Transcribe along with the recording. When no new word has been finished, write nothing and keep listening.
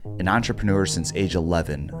An entrepreneur since age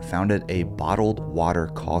 11, founded a bottled water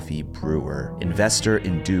coffee brewer, investor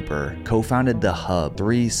in Duper, co-founded The Hub,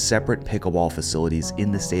 3 separate pickleball facilities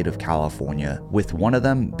in the state of California, with one of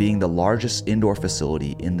them being the largest indoor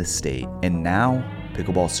facility in the state, and now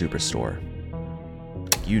Pickleball Superstore.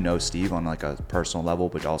 You know Steve on like a personal level,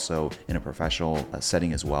 but also in a professional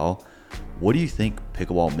setting as well. What do you think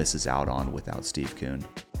pickleball misses out on without Steve Kuhn?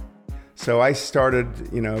 So I started,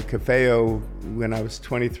 Cafeo when I was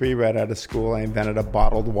 23, right out of school. I invented a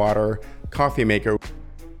bottled water coffee maker,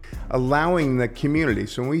 allowing the community.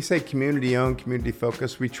 So when we say community owned, community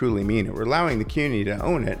focused, we truly mean it. We're allowing the community to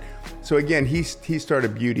own it. So again, he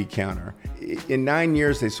started Beauty Counter. In 9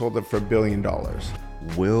 years, they sold it for $1 billion.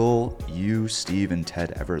 Will you, Steve, and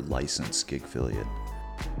Ted ever license Gig Affiliate?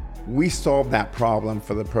 We solved that problem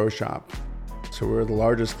for the pro shop. So we're the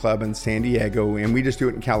largest club in San Diego, and we just do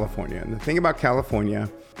it in California. And the thing about California,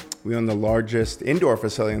 we own the largest indoor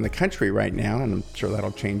facility in the country right now, and I'm sure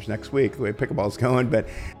that'll change next week, the way pickleball's going. But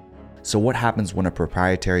so what happens when a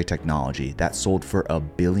proprietary technology that sold for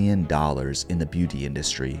 $1 billion in the beauty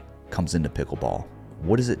industry comes into pickleball?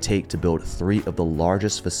 What does it take to build 3 of the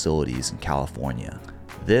largest facilities in California?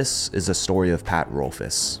 This is a story of Pat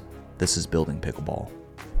Rolfes. This is Building Pickleball.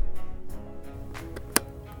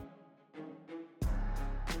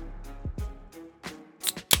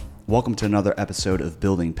 Welcome to another episode of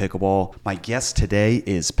Building Pickleball. My guest today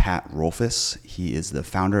is Pat Rolfes. He is the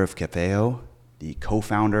founder of Cafeo, the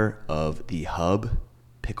co-founder of The Hub,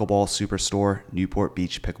 Pickleball Superstore, Newport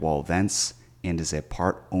Beach Pickleball Events, and is a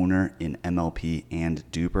part owner in MLP and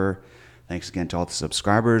Duper. Thanks again to all the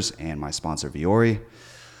subscribers and my sponsor, Viore.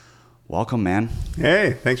 Welcome, man.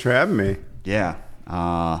 Hey, thanks for having me. Yeah.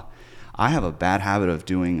 I have a bad habit of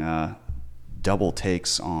doing double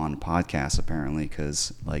takes on podcasts, apparently,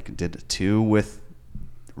 because did 2 with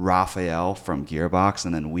Raphael from Gearbox,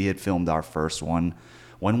 and then we had filmed our first one.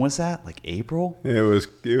 When was that? April? It was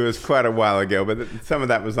quite a while ago, but some of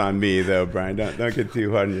that was on me, though, Brian. Don't get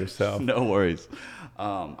too hard on yourself. No worries.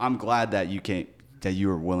 I'm glad that you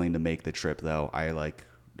were willing to make the trip, though. I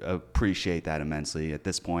appreciate that immensely. At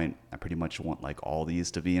this point, I pretty much want all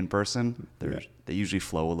these to be in person. They usually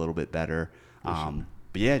flow a little bit better. But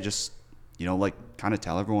yeah, just kind of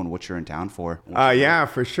tell everyone what you're in town for. Yeah,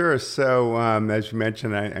 for sure. So as you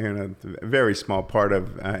mentioned, I own a very small part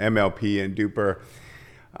of MLP and Duper.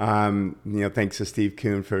 Thanks to Steve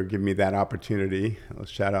Kuhn for giving me that opportunity. I'll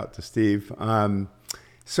shout out to Steve.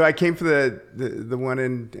 So I came for the one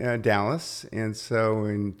in Dallas, and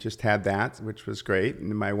just had that, which was great.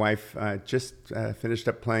 And my wife just finished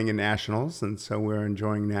up playing in nationals, and so we're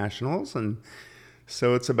enjoying nationals. And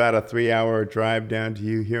so it's about a 3-hour drive down to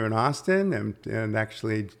you here in Austin, and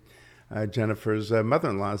actually Jennifer's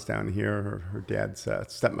mother-in-law is down here, her dad's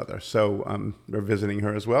stepmother. So we're visiting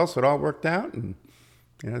her as well. So it all worked out, and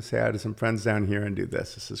say hi to some friends down here and do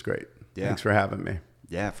this. This is great. Yeah. Thanks for having me.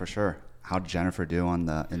 Yeah, for sure. How did Jennifer do in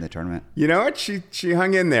the tournament? You know what? She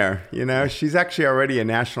hung in there. She's actually already a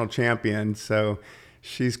national champion, so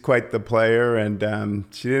she's quite the player. And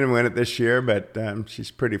she didn't win it this year, but she's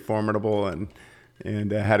pretty formidable and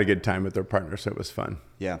had a good time with her partner, so it was fun.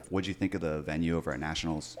 Yeah. What'd you think of the venue over at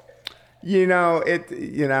Nationals? I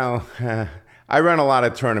run a lot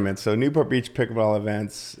of tournaments, so Newport Beach Pickleball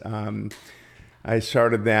Events. I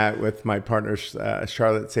started that with my partners,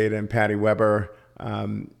 Charlotte Seda and Patty Weber,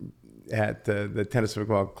 at the Tennis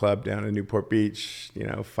Pickleball Club down in Newport Beach,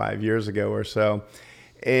 5 years ago or so.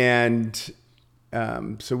 And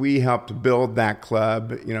so we helped build that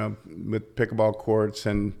club, with pickleball courts,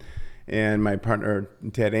 and my partner,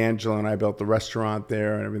 Ted Angelo, and I built the restaurant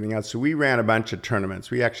there and everything else. So we ran a bunch of tournaments.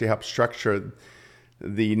 We actually helped structure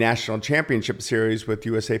the National Championship Series with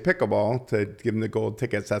USA Pickleball to give them the gold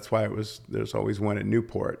tickets. That's why there's always one at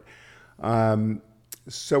Newport.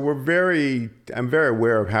 So I'm very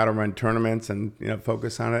aware of how to run tournaments and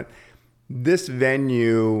focus on it. This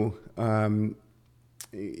venue got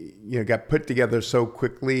put together so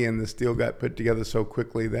quickly, and this deal got put together so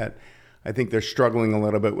quickly that I think they're struggling a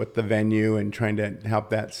little bit with the venue and trying to help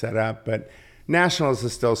that set up. But Nationals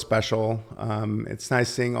is still special. It's nice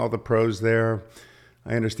seeing all the pros there.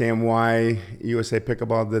 I understand why USA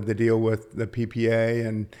Pickleball did the deal with the PPA,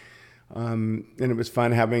 and it was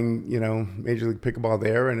fun having Major League Pickleball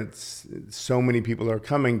there, and it's so many people are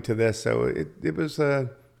coming to this, so it was a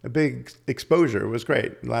big exposure. It was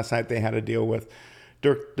great. Last night they had a deal with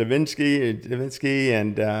Dirk Nowitzki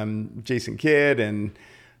and Jason Kidd and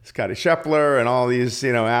Scotty Scheffler and all these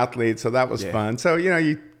athletes, so that was fun. So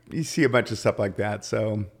you see a bunch of stuff like that.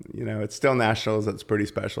 So, it's still Nationals. That's pretty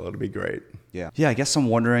special. It'll be great. Yeah. Yeah. I guess I'm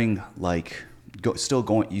wondering, you still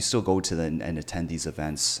go to and attend these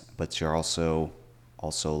events, but you're also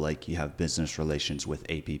like you have business relations with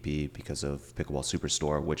APP because of Pickleball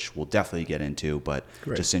Superstore, which we'll definitely get into, but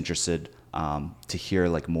Great. Just interested to hear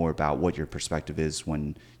like more about what your perspective is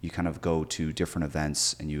when you kind of go to different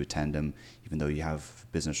events and you attend them, even though you have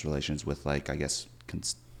business relations with, like, I guess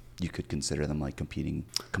you could consider them like competing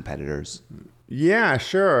competitors. Yeah,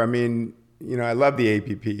 sure. I mean, I love the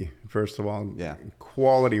APP, first of all. Yeah.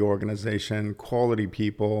 Quality organization, quality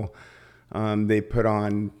people. They put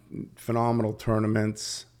on phenomenal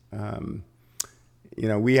tournaments.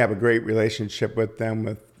 We have a great relationship with them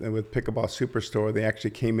with Pickleball Superstore. They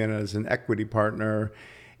actually came in as an equity partner,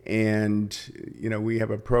 and we have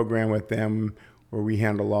a program with them where we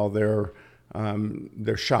handle all their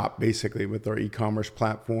shop, basically, with our e-commerce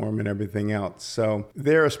platform and everything else. So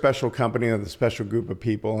they're a special company with a special group of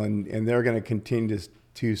people, and they're going to continue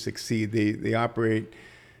to succeed. They operate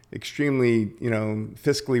extremely,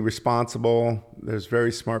 fiscally responsible. There's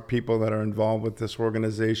very smart people that are involved with this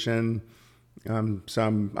organization. So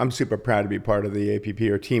I'm super proud to be part of the APP,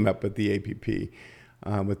 or team up with the APP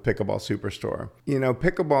with Pickleball Superstore.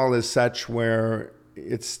 Pickleball is such where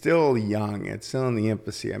it's still young. It's still in the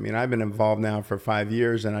infancy. I mean, I've been involved now for 5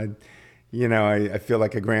 years, and I feel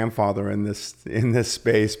like a grandfather in this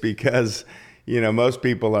space because, most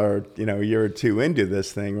people are, a year or two into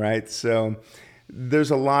this thing, right? So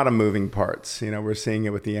there's a lot of moving parts. We're seeing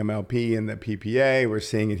it with the MLP and the PPA. We're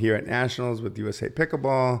seeing it here at Nationals with USA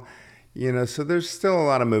Pickleball. So there's still a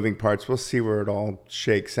lot of moving parts. We'll see where it all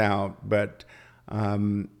shakes out, but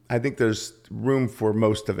I think there's room for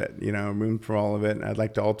most of it, room for all of it. And I'd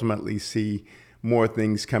like to ultimately see more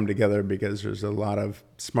things come together because there's a lot of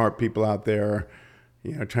smart people out there,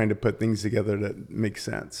 trying to put things together that make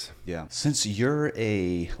sense. Yeah. Since you're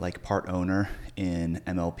a part owner in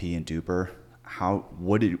MLP and Duper,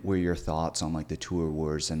 what were your thoughts on the tour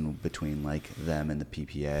wars and between them and the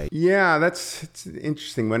PPA? Yeah, it's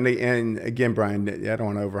interesting. And again, Brian, I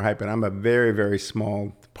don't want to overhype it. I'm a very, very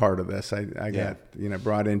small part of this. I got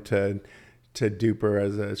brought into Duper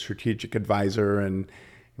as a strategic advisor, and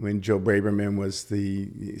when Jill Braverman was the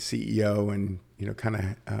CEO, and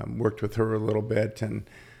kind of worked with her a little bit, and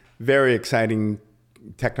very exciting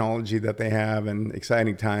technology that they have and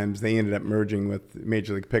exciting times. They ended up merging with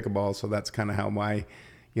Major League Pickleball, so that's kind of how my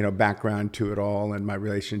background to it all and my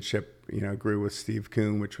relationship grew with Steve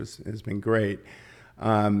Kuhn, which has been great.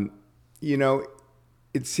 It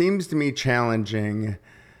seems to me challenging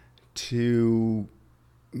to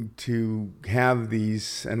have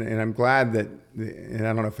these, and I'm glad that, and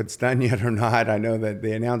I don't know if it's done yet or not. I know that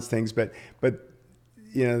they announced things, but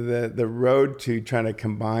the road to trying to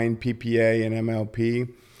combine PPA and MLP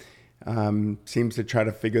seems to try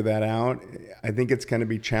to figure that out. I think it's going to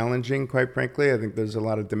be challenging, quite frankly. I think there's a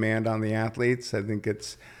lot of demand on the athletes. I think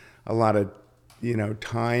it's a lot of,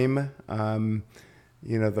 time. The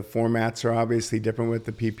formats are obviously different with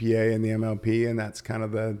the PPA and the MLP, and that's kind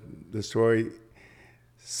of the story.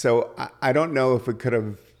 So I don't know if it could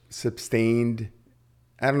have sustained.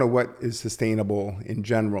 I don't know what is sustainable in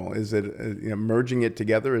general. Is it merging it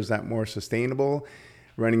together? Is that more sustainable?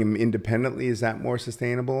 Running them independently, is that more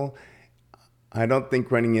sustainable? I don't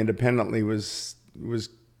think running independently was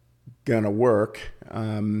gonna work.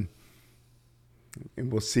 And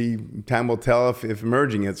we'll see. Time will tell if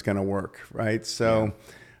merging it's gonna work, right? So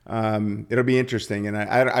it'll be interesting. And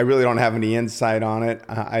I really don't have any insight on it.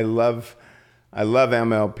 I love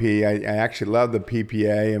MLP. I actually love the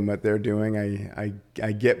PPA and what they're doing.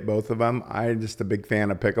 I get both of them. I'm just a big fan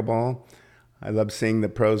of pickleball. I love seeing the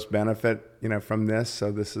pros benefit, from this.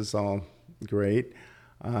 So this is all great.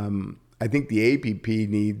 I think the APP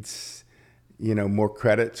needs, more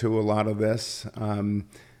credit to a lot of this.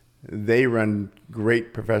 They run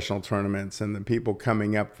great professional tournaments, and the people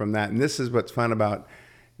coming up from that. And this is what's fun about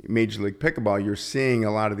Major League Pickleball. You're seeing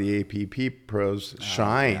a lot of the APP pros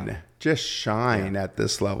shine. Just shine at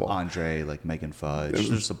this level. Andre, Megan Fudge,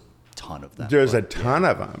 there's a ton of them. There's a ton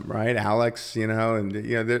of them, right? Alex, and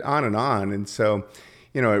they're on and on. And so,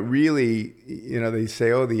 it really, they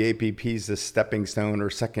say, oh, the APP is the stepping stone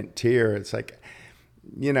or second tier. It's like,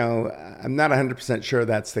 I'm not 100% sure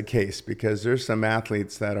that's the case, because there's some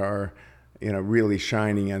athletes that are, really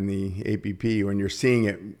shining on the APP when you're seeing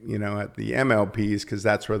it, at the MLPs, because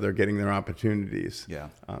that's where they're getting their opportunities. Yeah.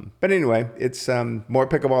 But anyway, it's more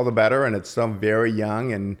pickleball the better, and it's still very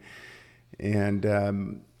young, and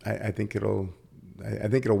I think it'll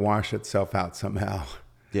wash itself out somehow.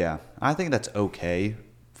 Yeah, I think that's okay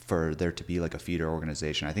for there to be a feeder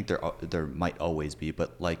organization. I think there might always be,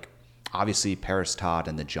 but obviously Paris Todd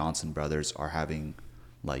and the Johnson brothers are having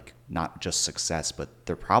like not just success, but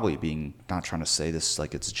they're probably being, not trying to say this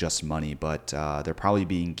like it's just money, but they're probably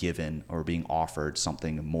being given or being offered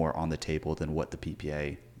something more on the table than what the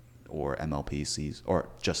PPA or MLP sees, or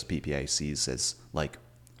just PPA sees as like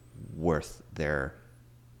worth their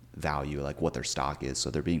value, like what their stock is. So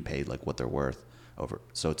they're being paid like what they're worth over.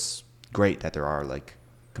 So it's great that there are like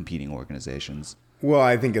competing organizations. Well,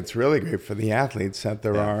 I think it's really great for the athletes that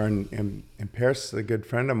there Yeah. are. And Paris is a good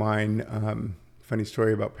friend of mine. Funny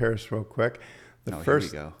story about Paris real quick. The Here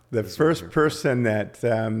first, we go. the first person that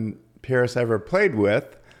Paris ever played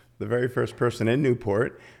with, the very first person in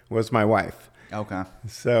Newport, was my wife. Okay.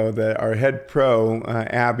 So our head pro,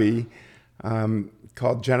 Abby,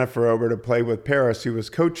 called Jennifer over to play with Paris, who was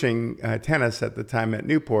coaching tennis at the time at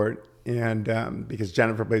Newport. And because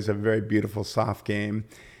Jennifer plays a very beautiful soft game.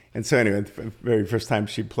 And so anyway, the very first time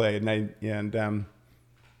she played, I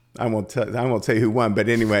won't say who won, but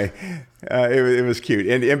anyway, it was cute.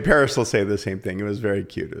 And Paris will say the same thing. It was very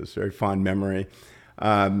cute. It was a very fond memory.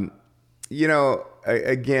 Again,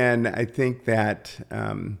 I think that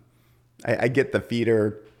I get the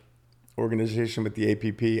feeder organization with the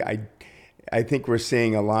APP. I think we're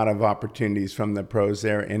seeing a lot of opportunities from the pros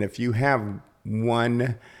there. And if you have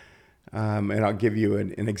one, and I'll give you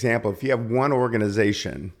an example. If you have one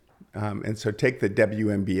organization, and so take the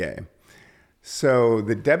WNBA. So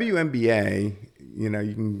the WNBA, you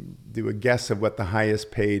can do a guess of what the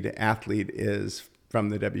highest paid athlete is from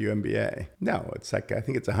the WNBA. No, it's like, I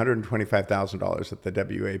think it's $125,000 that the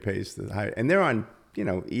WA pays the high, and they're on,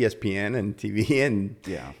 ESPN and TV, and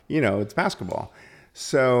Yeah. It's basketball.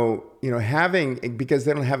 So, because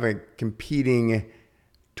they don't have a competing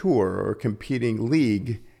tour or competing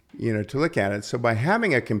league, to look at it. So by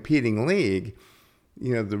having a competing league,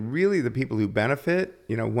 the people who benefit,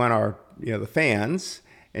 one are, the fans,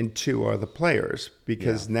 and two are the players,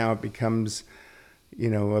 because now it becomes,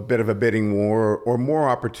 a bit of a bidding war, or more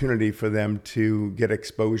opportunity for them to get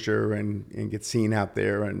exposure and get seen out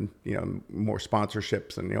there, and, more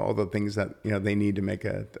sponsorships and all the things that, they need to make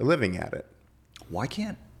a living at it. Why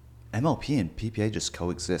can't MLP and PPA just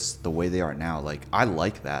coexist the way they are now? Like, I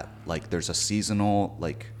like that. Like, there's a seasonal,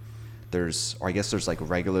 like, there's like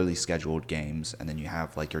regularly scheduled games, and then you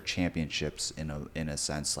have like your championships in a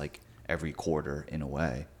sense, like every quarter in a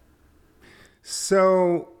way.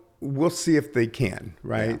 So we'll see if they can,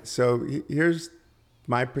 right? Yeah. So here's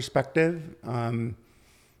my perspective.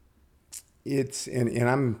 It's and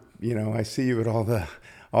I'm I see you at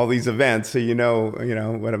all these events, so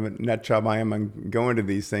what a nut job I am on going to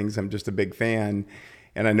these things. I'm just a big fan,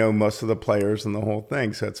 and I know most of the players and the whole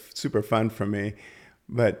thing, so it's super fun for me.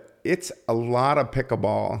 But it's a lot of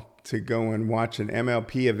pickleball to go and watch an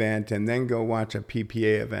MLP event and then go watch a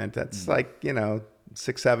PPA event. That's like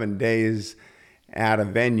 6-7 days at a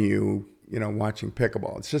venue, watching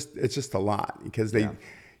pickleball. It's just a lot, because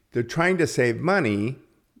they're trying to save money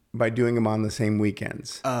by doing them on the same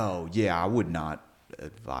weekends. Oh yeah, I would not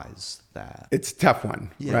advise that. It's a tough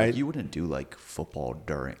one, Yeah, right? like you wouldn't do like football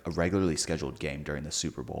during a regularly scheduled game during the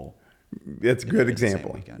Super Bowl. It's a good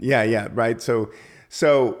example. Weekend. Yeah, right. So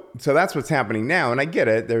that's what's happening now, and I get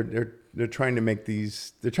it. They're trying to make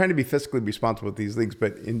these. They're trying to be fiscally responsible with these leagues,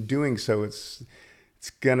 but in doing so, it's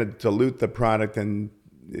going to dilute the product, and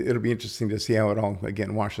it'll be interesting to see how it all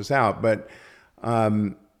again washes out. But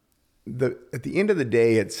at the end of the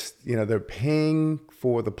day, it's they're paying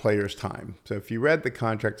for the players' time. So if you read the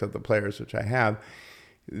contracts of the players, which I have,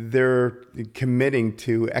 they're committing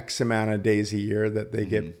to X amount of days a year that they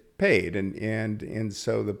get paid, and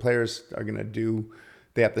so the players are going to do.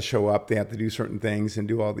 They have to show up. They have to do certain things and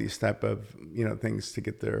do all these type of things to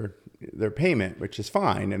get their payment, which is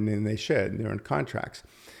fine. I mean, they should. They're in contracts.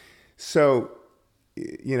 So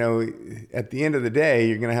at the end of the day,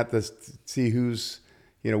 you're going to have to see who's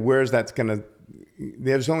where's that's going to.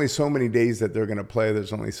 There's only so many days that they're going to play.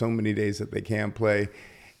 There's only so many days that they can play,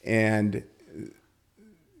 and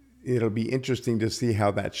it'll be interesting to see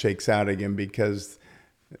how that shakes out again, because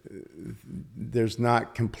there's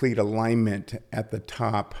not complete alignment at the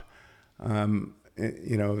top, the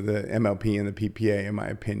MLP and the PPA, in my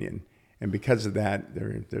opinion. And because of that,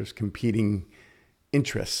 there's competing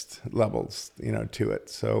interest levels, to it.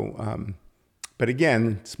 So, but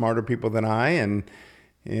again, smarter people than I, and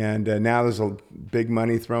now there's a big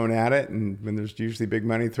money thrown at it. And when there's usually big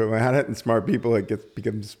money thrown at it and smart people, it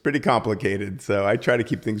becomes pretty complicated. So I try to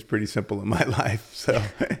keep things pretty simple in my life, so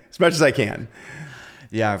as much as I can.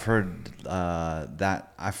 Yeah, I've heard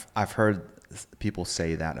that. I've heard people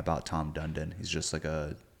say that about Tom Dundon. He's just like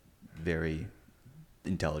a very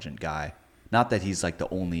intelligent guy, not that he's like the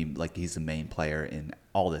only, like he's the main player in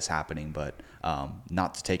all this happening, but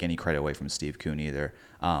not to take any credit away from Steve Kuhn either.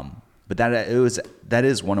 But that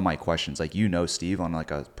is one of my questions. Like, Steve on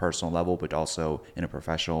like a personal level, but also in a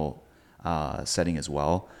professional setting as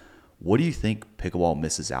well. What do you think pickleball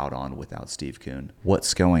misses out on without Steve Kuhn?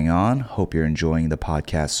 What's going on? Hope you're enjoying the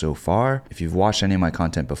podcast so far. If you've watched any of my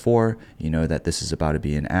content before, you know that this is about to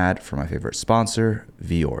be an ad for my favorite sponsor,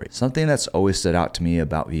 Viore. Something that's always stood out to me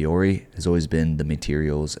about Viore has always been the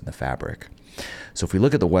materials and the fabric. So if we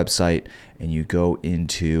look at the website and you go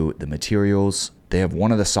into the materials, they have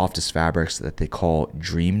one of the softest fabrics that they call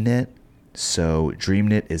Dream Knit. So Dream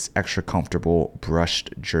Knit is extra comfortable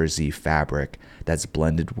brushed jersey fabric that's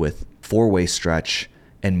blended with 4-way stretch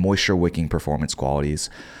and moisture wicking performance qualities.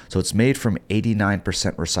 So it's made from 89%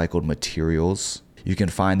 recycled materials. You can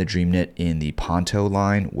find the Dream Knit in the Ponto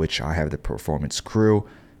line, which I have the Performance Crew,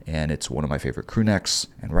 and it's one of my favorite crew necks.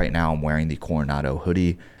 And right now I'm wearing the Coronado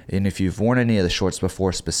hoodie. And if you've worn any of the shorts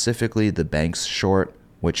before, specifically the Banks short,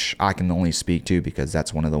 which I can only speak to because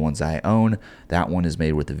that's one of the ones I own, that one is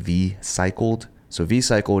made with V-Cycled. So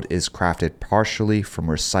V-Cycled is crafted partially from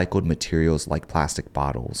recycled materials like plastic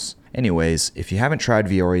bottles. Anyways, if you haven't tried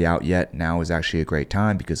Viore out yet, now is actually a great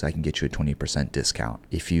time because I can get you a 20% discount.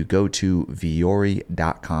 If you go to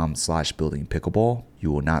viore.com/buildingpickleball,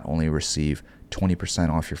 you will not only receive 20%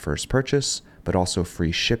 off your first purchase, but also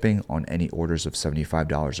free shipping on any orders of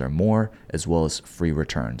 $75 or more, as well as free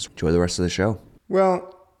returns. Enjoy the rest of the show.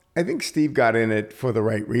 Well, I think Steve got in it for the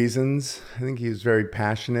right reasons. I think he was very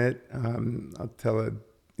passionate. I'll tell a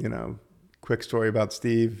quick story about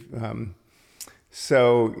Steve.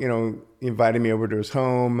 He invited me over to his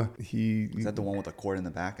home. Is that the one with the cord in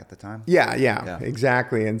the back at the time? Yeah,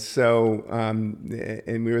 exactly. And so,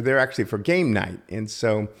 and we were there actually for game night. And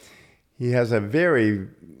so he has a very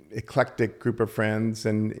eclectic group of friends,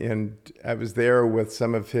 and I was there with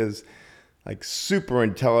some of his like super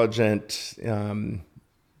intelligent,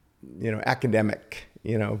 academic,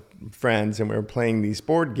 friends, and we were playing these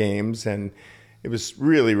board games, and it was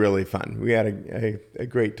really, really fun. We had a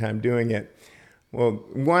great time doing it. Well,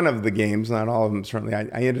 one of the games, not all of them certainly, I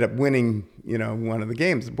ended up winning, one of the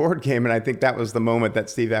games, the board game, and I think that was the moment that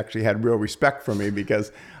Steve actually had real respect for me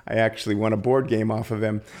because I actually won a board game off of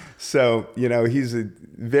him. So, he's a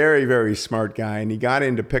very, very smart guy, and he got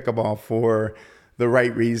into pickleball for the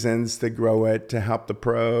right reasons, to grow it, to help the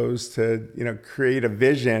pros, to create a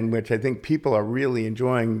vision, which I think people are really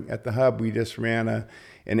enjoying at the Hub. We just ran an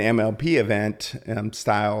MLP event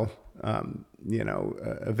style,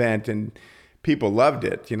 event, and people loved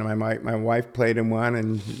it. My wife played in one,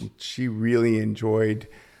 and she really enjoyed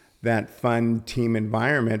that fun team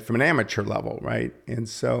environment from an amateur level, right? And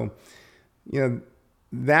so,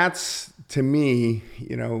 that's, to me,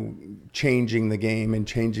 changing the game and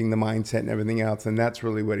changing the mindset and everything else. And that's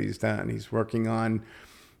really what he's done. He's working on,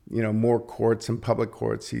 more courts and public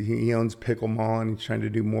courts. He owns Pickleball, and he's trying to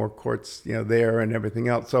do more courts, there and everything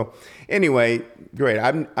else. So anyway, great.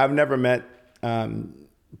 I've never met Tom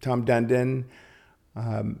Dundon.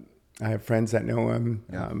 I have friends that know him.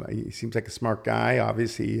 Yeah. He seems like a smart guy.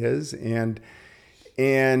 Obviously he is. And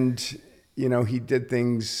he did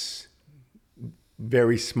things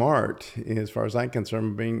very smart as far as I'm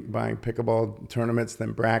concerned, buying pickleball tournaments,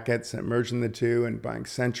 then brackets, and merging the two, and buying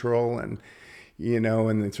Central, and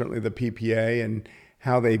and then certainly the PPA, and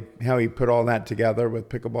how he put all that together with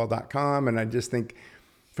pickleball.com. And I just think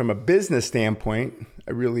from a business standpoint,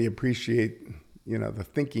 I really appreciate the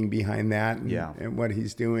thinking behind that, and what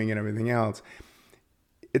he's doing and everything else.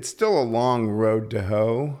 It's still a long road to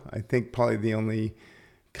hoe. I think probably the only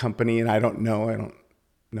company, and I'm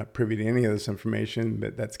not privy to any of this information,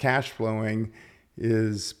 but that's cash flowing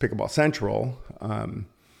is Pickleball Central.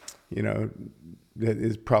 That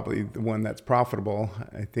is probably the one that's profitable.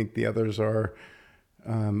 I think the others are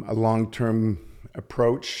a long-term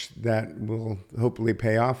approach that will hopefully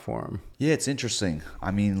pay off for them. Yeah, it's interesting.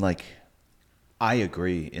 I mean, I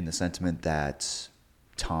agree in the sentiment that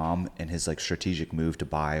Tom and his strategic move to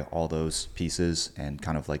buy all those pieces and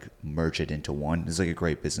kind of merge it into one is a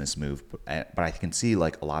great business move. But I can see a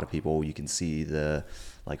lot of people, you can see the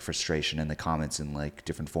frustration in the comments in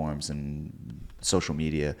different forums and social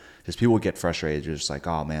media. Just people get frustrated. They're just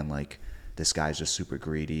oh man, this guy's just super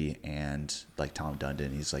greedy. And Tom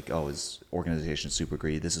Dundon, he's his organization's super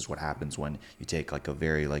greedy. This is what happens when you take a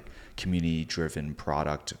very community driven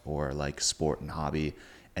product or sport and hobby,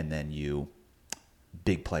 and then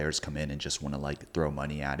big players come in and just want to throw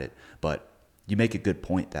money at it. But you make a good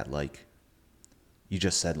point that you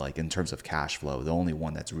just said, like, in terms of cash flow, the only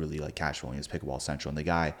one that's really like cash flowing is Pickleball Central. And the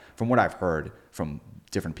guy, from what I've heard from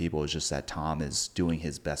different people, is just that Tom is doing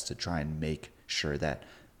his best to try and make sure that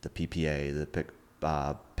the PPA, the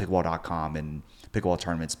pickleball.com and pickleball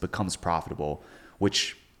tournaments becomes profitable,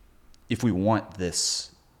 which if we want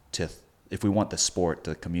if we want the sport,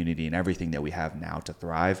 the community, and everything that we have now to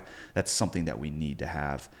thrive, that's something that we need to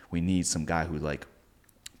have. We need some guy who, like,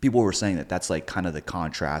 people were saying that's like kind of the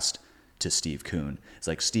contrast to Steve Kuhn. It's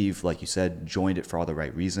like Steve, like you said, joined it for all the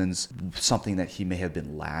right reasons. Something that he may have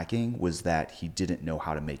been lacking was that he didn't know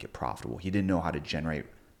how to make it profitable. He didn't know how to generate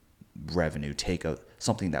revenue,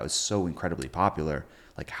 something that was so incredibly popular.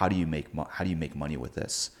 Like, how do you make money with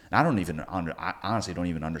this? And I honestly don't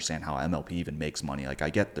even understand how MLP even makes money. Like,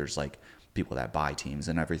 I get there's like people that buy teams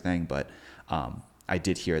and everything, but I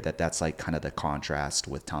did hear that that's like kind of the contrast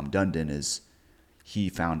with Tom Dundon is he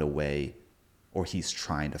found a way, or he's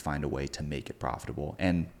trying to find a way to make it profitable.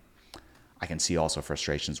 And I can see also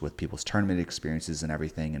frustrations with people's tournament experiences and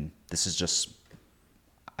everything. And this is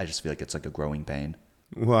I just feel like it's like a growing pain.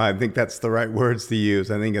 Well, I think that's the right words to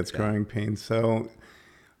use. I think it's growing pain. So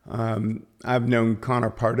I've known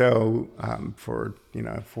Connor Pardo for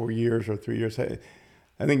 4 years or 3 years. I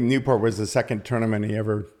think Newport was the second tournament he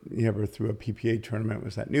ever threw a PPA tournament,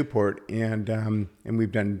 was at Newport, and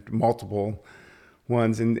we've done multiple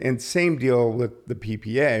ones, and same deal with the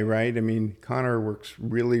PPA, right? I mean, Connor works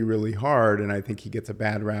really, really hard, and I think he gets a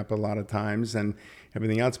bad rap a lot of times and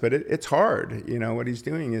everything else, but it's hard. What he's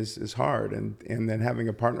doing is hard, and then having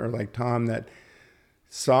a partner like Tom that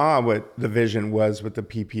saw what the vision was with the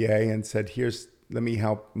PPA and said, let me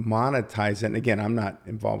help monetize it. And again, I'm not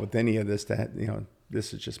involved with any of this,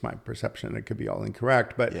 this is just my perception. It could be all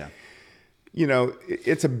incorrect, but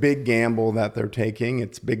it's a big gamble that they're taking.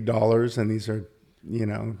 It's big dollars, and these are,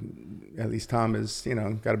 at least Tom has,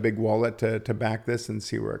 got a big wallet to back this and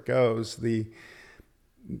see where it goes.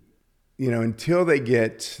 Until they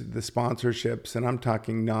get the sponsorships, and I'm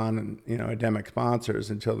talking endemic sponsors,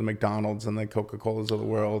 until the McDonald's and the Coca-Colas of the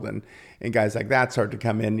world and guys like that start to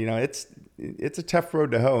come in, it's a tough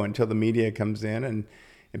road to hoe until the media comes in and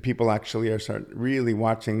people actually start really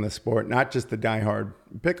watching the sport, not just the diehard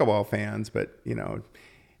pickleball fans, but,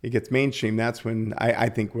 it gets mainstream. That's when I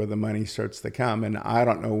think where the money starts to come. And I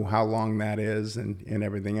don't know how long that is and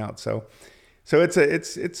everything else. So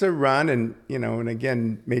it's a run, and and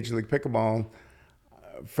again, Major League Pickleball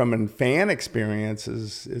from a fan experience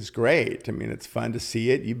is great. I mean, it's fun to see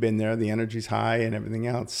it. You've been there, the energy's high and everything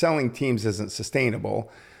else. Selling teams isn't sustainable.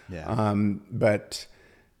 Yeah.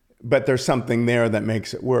 But there's something there that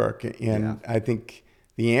makes it work. And I think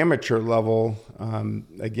the amateur level,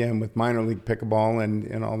 again, with minor league pickleball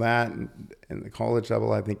and all that, and the college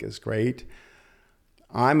level, I think is great.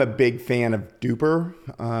 I'm a big fan of Duper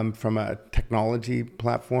from a technology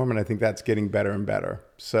platform, and I think that's getting better and better.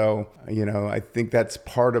 So, I think that's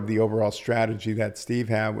part of the overall strategy that Steve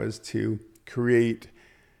had, was to create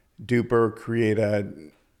Duper, create a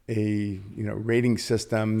rating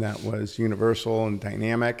system that was universal and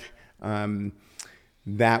dynamic.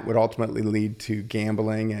 That would ultimately lead to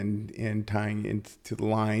gambling and tying into the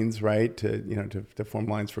lines, right? To form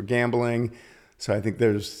lines for gambling. So I think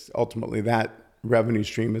there's ultimately that revenue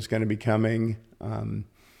stream is going to be coming.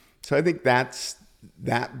 So I think that's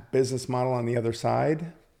that business model on the other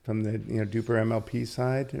side, from the Duper MLP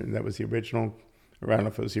side. And that was the original. Or I don't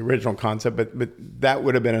know if it was the original concept, but that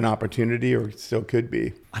would have been an opportunity, or still could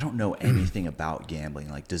be. I don't know anything about gambling.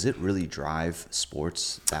 Like, does it really drive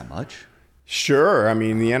sports that much? Sure. I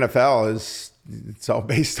mean, the NFL it's all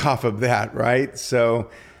based off of that, right? So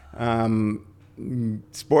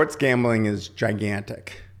sports gambling is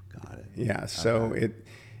gigantic. Got it. Yeah. So it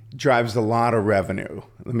drives a lot of revenue.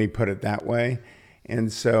 Let me put it that way.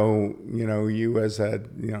 And so, you as I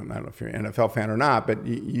don't know if you're an NFL fan or not, but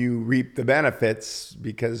you reap the benefits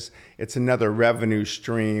because it's another revenue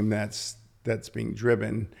stream that's being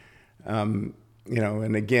driven. And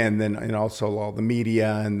again, and also all the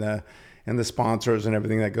media and the sponsors and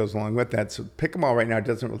everything that goes along with that. So pickleball right now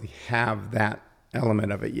doesn't really have that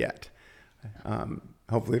element of it yet.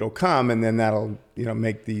 Hopefully it'll come, and then that'll,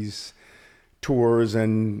 make these tours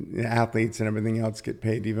and athletes and everything else get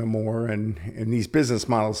paid even more, and these business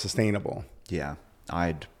models sustainable. Yeah.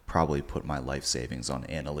 I'd probably put my life savings on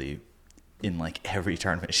Annalie in like every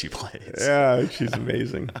tournament she plays. Yeah, she's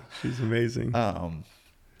amazing. She's amazing.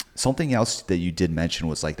 Something else that you did mention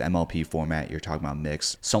was like the MLP format. You're talking about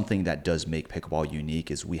mixed. Something that does make pickleball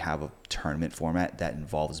unique is we have a tournament format that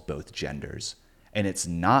involves both genders. And it's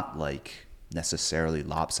not like necessarily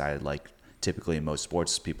lopsided like typically in most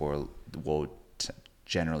sports. People will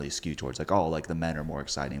generally skew towards like, oh, like the men are more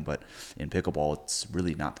exciting, but in pickleball it's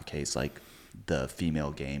really not the case. Like the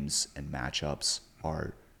female games and matchups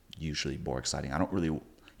are usually more exciting. I don't really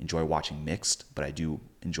enjoy watching mixed, but I do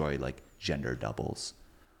enjoy like gender doubles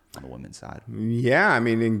on the women's side. Yeah, I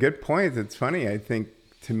mean, in good points. It's funny. I think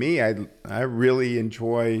to me, I really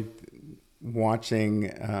enjoy watching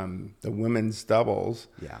the women's doubles.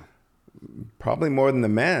 Yeah. Probably more than the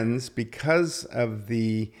men's because of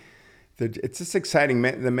it's just exciting.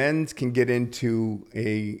 The men's can get into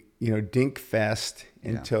a dink fest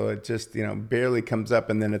until it just barely comes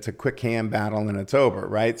up, and then it's a quick hand battle and it's over,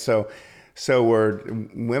 right? So where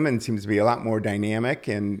women seems to be a lot more dynamic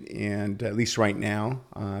and at least right now,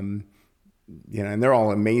 and they're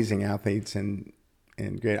all amazing athletes and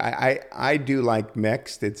great. I do like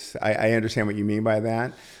mixed. I understand what you mean by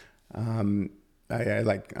that. I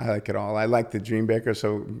like it all. I like the Dream Breaker.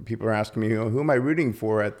 So people are asking me, who am I rooting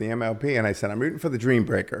for at the MLP? And I said, I'm rooting for the Dream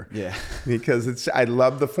Breaker. Yeah. Because I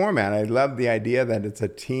love the format. I love the idea that it's a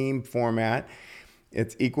team format.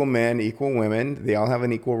 It's equal men, equal women. They all have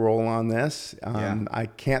an equal role on this. I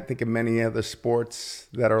can't think of many other sports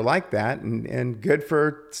that are like that. And good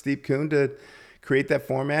for Steve Kuhn to create that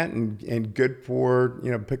format, and good for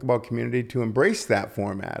pickleball community to embrace that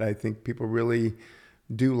format. I think people really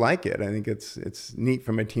do like it. I think it's neat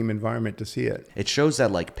from a team environment to see it. It shows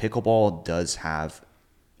that like pickleball does have,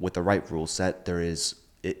 with the right rule set,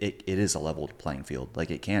 it is a leveled playing field.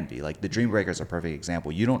 Like it can be. Like the Dream Breakers are a perfect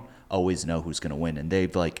example. You don't always know who's going to win, and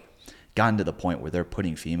they've like gotten to the point where they're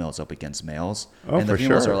putting females up against males, and the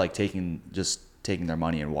females are like taking their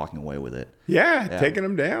money and walking away with it. Yeah, taking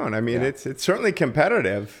them down. I mean, it's certainly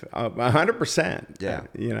competitive, 100%.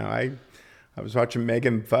 Yeah. I was watching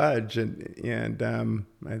Megan Fudge, and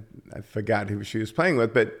I forgot who she was playing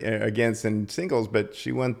with, but against in singles, but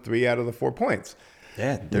she won 3 out of the 4 points.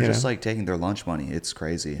 Yeah, they're just like taking their lunch money. It's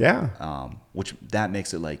crazy. Yeah. Which that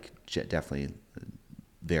makes it like definitely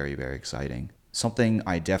very, very exciting. Something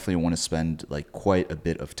I definitely want to spend like quite a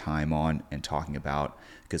bit of time on and talking about,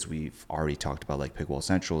 because we've already talked about like Pickleball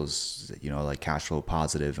Central is, like cash flow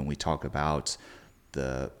positive, and we talk about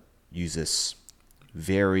use this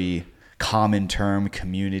very common term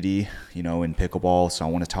community, in pickleball. So I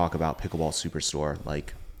want to talk about Pickleball Superstore.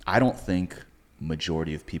 Like, I don't think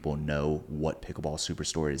majority of people know what Pickleball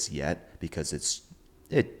Superstore is yet, because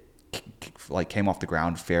it like came off the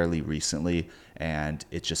ground fairly recently, and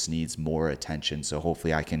it just needs more attention. So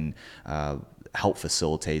hopefully I can help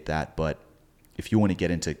facilitate that. But if you want to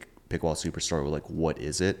get into Pickleball Superstore, like, what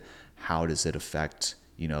is it? How does it affect,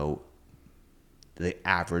 the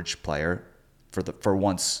average player? For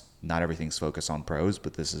once, not everything's focused on pros,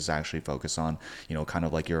 but this is actually focused on, kind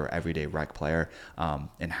of like your everyday rec player,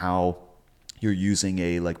 and how you're using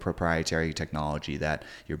a like proprietary technology that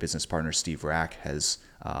your business partner Steve Rack has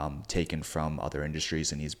taken from other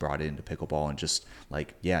industries, and he's brought it into pickleball. And just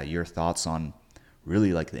like, your thoughts on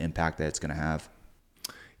really like the impact that it's going to have.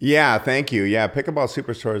 Yeah, thank you. Yeah, Pickleball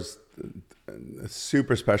Superstore is a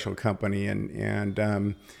super special company,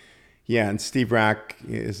 and Steve Rack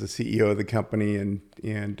is the CEO of the company and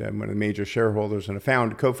one of the major shareholders and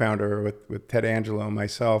a co-founder with Ted Angelo and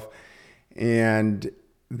myself. And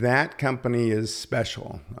that company is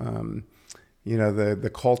special.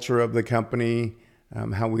 The culture of the company,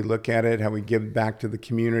 how we look at it, how we give back to the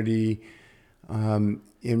community, and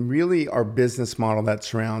really our business model that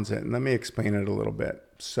surrounds it. And let me explain it a little bit.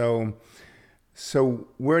 So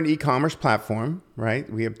we're an e-commerce platform, right?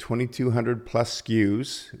 We have 2,200 plus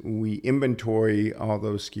SKUs. We inventory all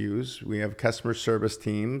those SKUs. We have customer service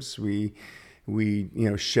teams. We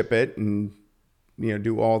ship it and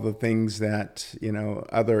do all the things that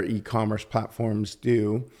other e-commerce platforms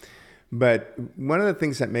do. But one of the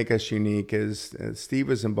things that make us unique is Steve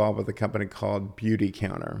was involved with a company called Beauty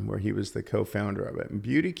Counter, where he was the co-founder of it. And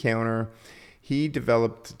Beauty Counter, he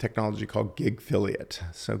developed technology called Gigfiliate.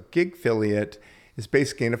 So Gigfiliate is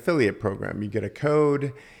basically an affiliate program. You get a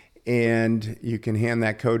code, and you can hand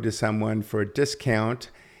that code to someone for a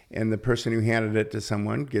discount, and the person who handed it to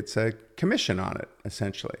someone gets a commission on it,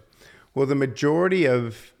 essentially. Well, the majority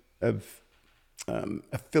of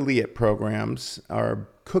affiliate programs are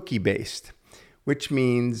cookie-based, which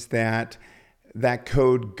means that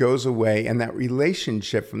code goes away, and that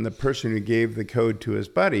relationship from the person who gave the code to his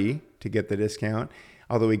buddy to get the discount,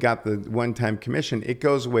 although he got the one-time commission, it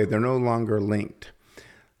goes away. They're no longer linked.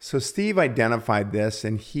 So Steve identified this,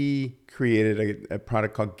 and he created a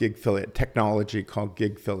product called Gigfiliate, technology called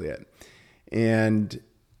Gigfiliate. And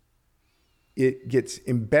it gets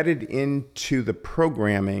embedded into the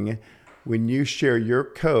programming when you share your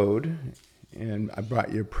code. And I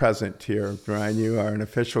brought you a present here, Brian. You are an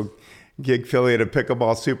official gig affiliate of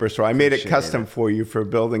Pickleball Superstore. I made it Appreciate custom it. for you for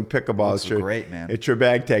building pickleball. Looks great, man. It's your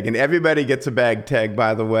bag tag, and everybody gets a bag tag,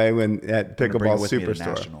 by the way, when at I'm gonna bring Pickleball it with me to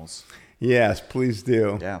Superstore. nationals. Yes, please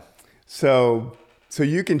do. Yeah. So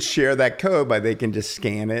you can share that code by they can just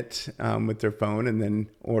scan it with their phone and then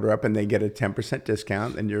order up, and they get a 10%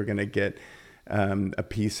 discount, and you're going to get a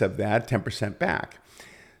piece of that 10% back.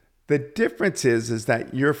 The difference is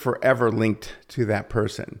that you're forever linked to that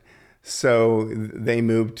person. So they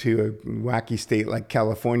move to a wacky state like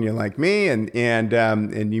California, like me, and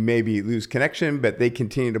you maybe lose connection, but they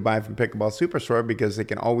continue to buy from Pickleball Superstore because they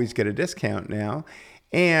can always get a discount now,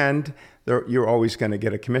 and you're always going to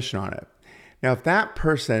get a commission on it. Now, if that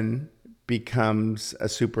person becomes a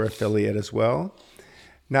super affiliate as well,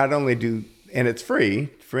 not only and it's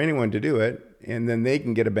free for anyone to do it, and then they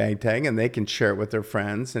can get a bag tag and they can share it with their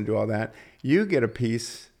friends and do all that, you get a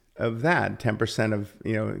piece of that, 10%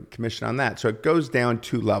 of commission on that. So it goes down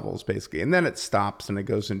 2 levels basically, and then it stops and it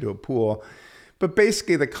goes into a pool. But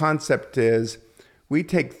basically the concept is we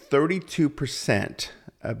take 32%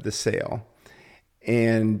 of the sale,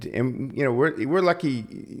 and we're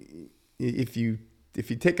lucky if you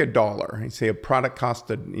take $1 and say a product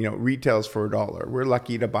costed retails for $1, we're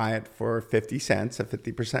lucky to buy it for 50 cents, a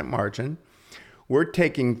 50% margin. We're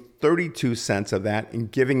taking 32 cents of that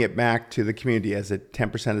and giving it back to the community as a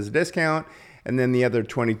 10% as a discount, and then the other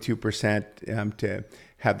 22% to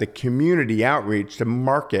have the community outreach to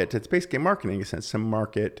market. It's basically marketing in a sense, to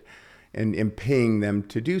market and paying them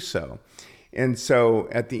to do so. And so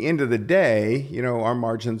at the end of the day, our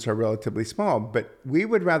margins are relatively small, but we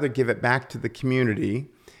would rather give it back to the community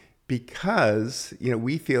because,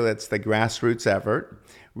 we feel it's the grassroots effort.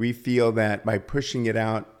 We feel that by pushing it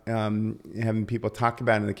out, having people talk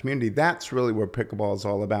about it in the community, that's really where pickleball is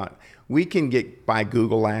all about. We can get by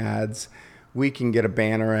Google ads, we can get a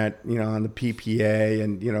banner at, on the PPA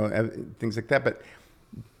and, things like that. But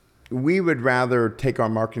we would rather take our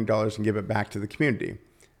marketing dollars and give it back to the community.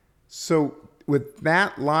 So with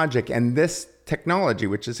that logic and this technology,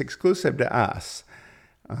 which is exclusive to us,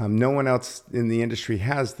 no one else in the industry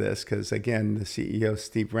has this because, again, the CEO,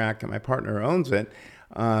 Steve Rack, and my partner owns it.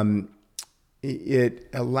 It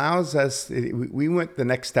allows us, we went the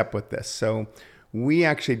next step with this. So we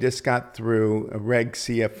actually just got through a Reg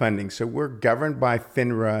C of funding. So we're governed by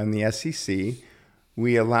FINRA and the SEC.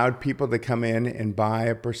 We allowed people to come in and buy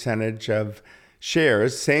a percentage of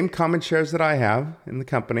shares, same common shares that I have in the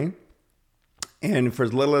company. And for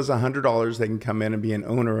as little as $100, they can come in and be an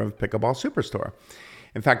owner of Pickleball Superstore.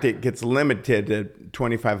 In fact, it gets limited to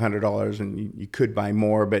 $2,500, and you could buy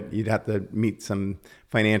more, but you'd have to meet some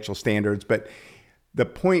financial standards. But the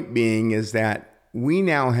point being is that we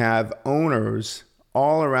now have owners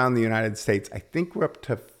all around the United States. I think we're up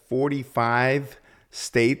to 45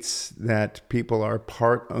 states that people are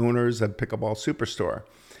part owners of Pickleball Superstore.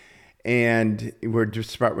 And we're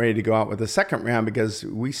just about ready to go out with the second round because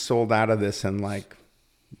we sold out of this in like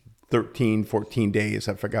 13, 14 days.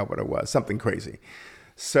 I forgot what it was, something crazy.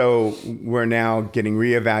 So we're now getting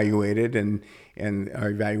reevaluated and our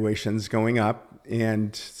evaluation's going up.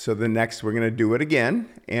 And so the next, we're going to do it again.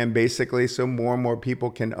 And basically, so more and more people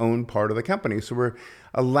can own part of the company. So we're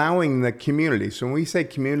allowing the community. So when we say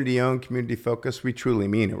community owned, community focused, we truly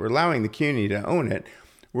mean it. We're allowing the community to own it.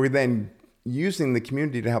 We're then using the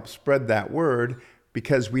community to help spread that word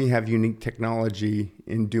because we have unique technology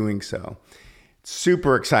in doing so. It's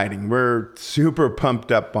super exciting. We're super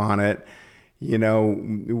pumped up on it.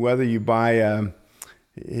 Whether you buy a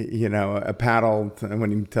paddle,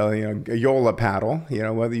 when you tell a Yola paddle,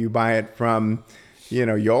 whether you buy it from,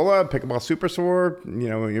 Yola, Pickleball Superstore,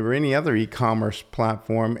 or any other e-commerce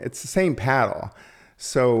platform, it's the same paddle.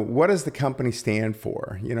 So what does the company stand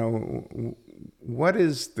for? What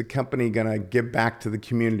is the company going to give back to the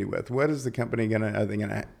community with? What is the company are they going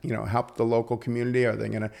to, help the local community? Are they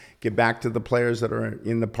going to give back to the players that are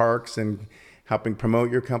in the parks and helping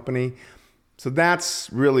promote your company? So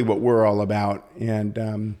that's really what we're all about.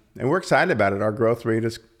 And we're excited about it. Our growth rate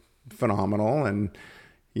is phenomenal, and,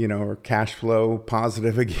 we're cash flow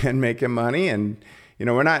positive again, making money. And,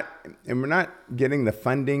 we're not getting the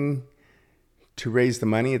funding to raise the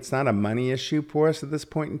money. It's not a money issue for us at this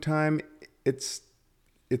point in time. It's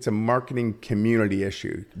a marketing community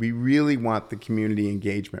issue. We really want the community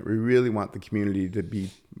engagement. We really want the community to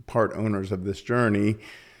be part owners of this journey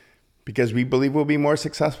because we believe we'll be more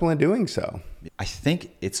successful in doing so. I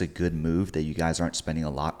think it's a good move that you guys aren't spending a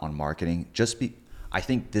lot on marketing. I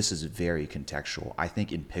think this is very contextual. I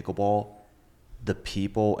think in pickleball, the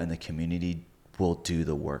people and the community will do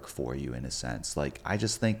the work for you in a sense. Like, I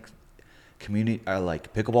just think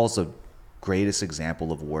pickleball is greatest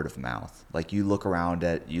example of word of mouth. Like you look around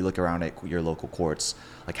at your local courts,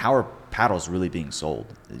 like how are paddles really being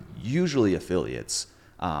sold? Usually affiliates.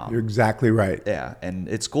 You're exactly right. Yeah, and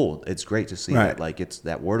it's cool. It's great to see that. Like it's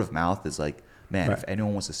that word of mouth is like, man, if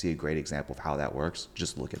anyone wants to see a great example of how that works,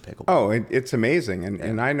 just look at pickleball. Oh, it's amazing.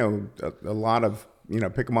 And I know a lot of,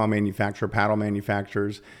 pickleball paddle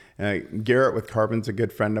manufacturers. Garrett with Carbon's a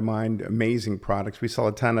good friend of mine. Amazing products. We sell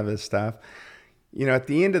a ton of his stuff. At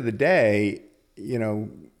the end of the day,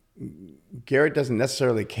 Garrett doesn't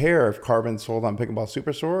necessarily care if Carbon's sold on Pickleball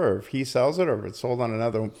Superstore or if he sells it or if it's sold on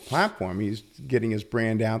another platform. He's getting his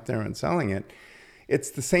brand out there and selling it.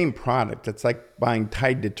 It's the same product. It's like buying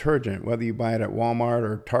Tide detergent, whether you buy it at Walmart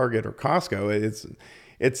or Target or Costco.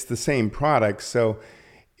 It's the same product. So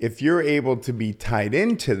if you're able to be tied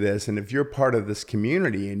into this, and if you're part of this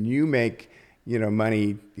community and you make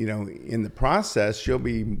money in the process, you'll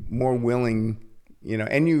be more willing.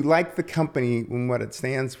 And you like the company and what it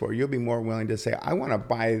stands for, you'll be more willing to say, I want to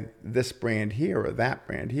buy this brand here or that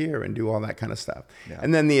brand here and do all that kind of stuff. Yeah.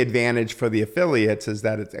 And then the advantage for the affiliates is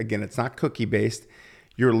that, it's not cookie-based.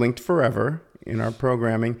 You're linked forever in our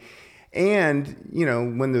programming. And,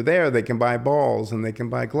 when they're there, they can buy balls and they can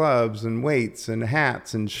buy gloves and weights and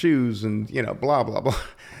hats and shoes and, blah, blah, blah.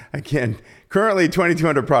 Again, currently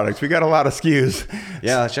 2,200 products. We got a lot of SKUs.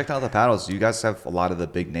 Yeah, check out the paddles. You guys have a lot of the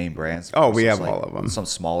big name brands. Oh, we have all of them. Some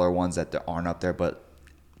smaller ones that aren't up there, but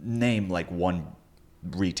name like one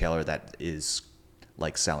retailer that is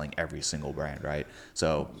like selling every single brand, right?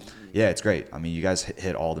 So yeah, it's great. I mean, you guys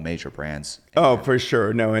hit all the major brands. Oh, for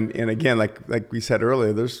sure. No, and again, like we said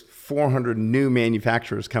earlier, there's 400 new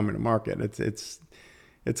manufacturers coming to market.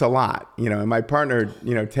 It's a lot, and my partner,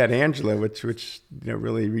 Ted Angela, which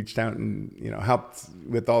really reached out and, helped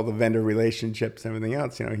with all the vendor relationships and everything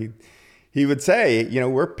else. He would say,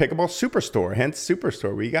 we're Pickleball Superstore, hence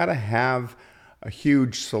Superstore. We got to have a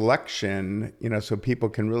huge selection, so people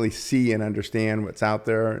can really see and understand what's out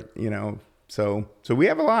there, So we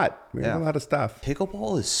have a lot. We have a lot of stuff.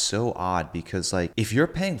 Pickleball is so odd because like if you're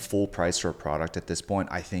paying full price for a product at this point,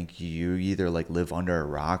 I think you either like live under a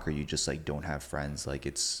rock or you just like don't have friends. Like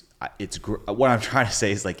what I'm trying to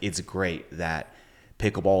say is like it's great that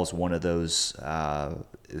pickleball is one of those.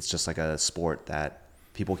 It's just like a sport that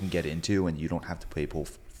people can get into and you don't have to pay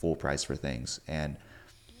full price for things. And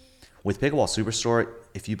with Pickleball Superstore,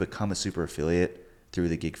 if you become a super affiliate through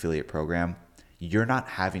the Gig Affiliate program, you're not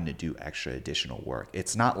having to do extra additional work.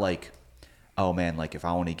 It's not like, oh man, like if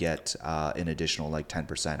I want to get an additional like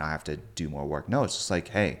 10%, I have to do more work. No, it's just like,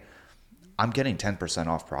 hey, I'm getting 10%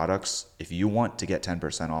 off products. If you want to get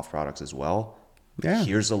 10% off products as well,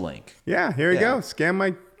 here's a link. Yeah, here you go. Scan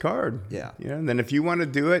my card. Yeah. And then if you want to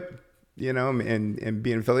do it, and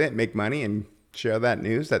be an affiliate, make money and share that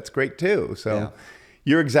news, that's great too. So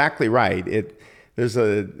you're exactly right.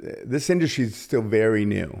 This industry is still very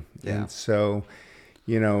new. Yeah. And so,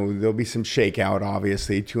 there'll be some shakeout,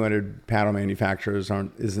 obviously. 200 paddle manufacturers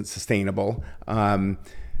isn't sustainable.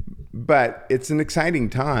 But it's an exciting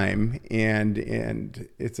time and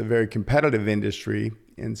it's a very competitive industry.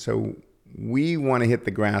 And so we want to hit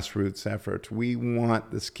the grassroots efforts. We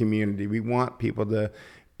want this community. We want people to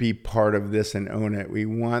be part of this and own it. We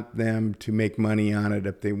want them to make money on it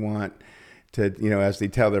if they want to, as they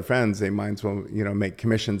tell their friends, they might as well, make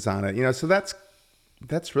commissions on it. So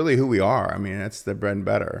that's really who we are. I mean, that's the bread and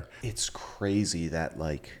butter. It's crazy that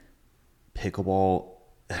like pickleball,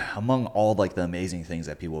 among all like the amazing things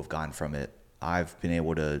that people have gotten from it, I've been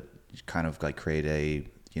able to kind of like create a,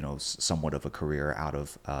 somewhat of a career out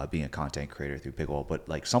of being a content creator through pickleball. But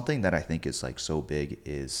like something that I think is like so big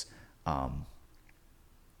is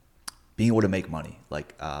being able to make money.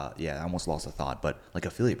 Like, I almost lost a thought, but like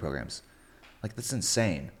affiliate programs. Like that's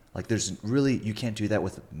insane. Like you can't do that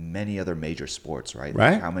with many other major sports, right?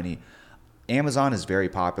 Right. Like Amazon is very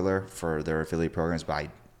popular for their affiliate programs, but I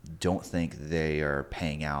don't think they are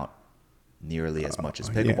paying out nearly as much as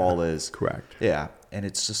pickleball is. Correct. Yeah. And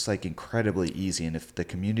it's just like incredibly easy. And if the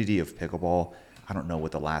community of pickleball, I don't know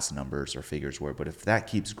what the last numbers or figures were, but if that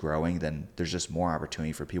keeps growing, then there's just more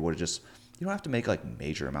opportunity for people to just, you don't have to make like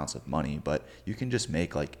major amounts of money, but you can just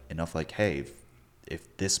make like enough like, hey,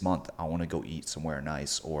 if this month I want to go eat somewhere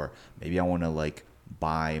nice, or maybe I want to like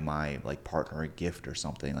buy my like partner a gift or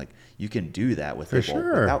something, like you can do that with it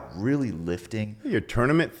without really lifting your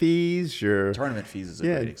tournament fees. Tournament fees is a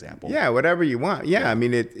great example. Yeah, whatever you want. I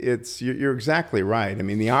mean, you're exactly right. I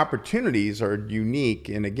mean, the opportunities are unique,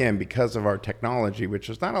 and again, because of our technology, which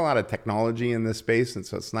there's not a lot of technology in this space, and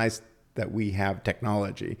so it's nice that we have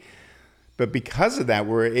technology. But because of that,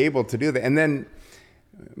 we're able to do that. And then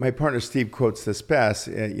my partner Steve quotes this best,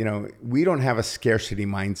 we don't have a scarcity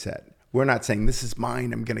mindset. we're not saying this is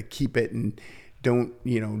mine, I'm going to keep it and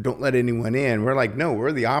don't let anyone in. We're like, no,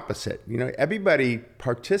 we're the opposite. Everybody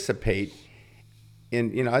participate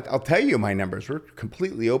in, I'll tell you my numbers. We're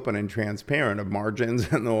completely open and transparent of margins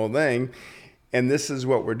and the whole thing. And this is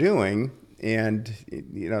what we're doing. And,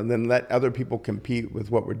 then let other people compete with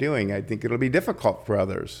what we're doing. I think it'll be difficult for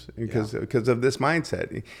others because of this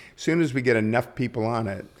mindset. As soon as we get enough people on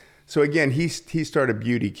it. So again, he started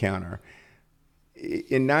Beauty Counter.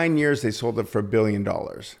 In 9 years, they sold it for $1 billion.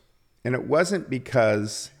 And it wasn't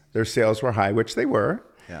because their sales were high, which they were.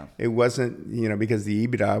 Yeah. It wasn't, because the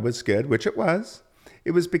EBITDA was good, which it was.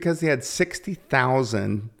 It was because they had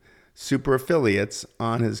 60,000 super affiliates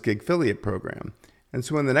on his gig affiliate program. And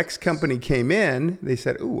so when the next company came in, they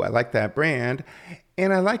said, ooh, I like that brand.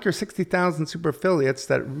 And I like your 60,000 super affiliates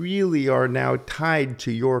that really are now tied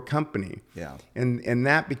to your company. Yeah. And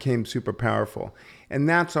that became super powerful. And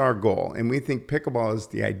that's our goal. And we think pickleball is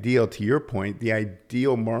the ideal, to your point, the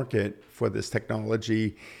ideal market for this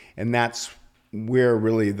technology. And that's where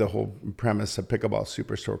really the whole premise of Pickleball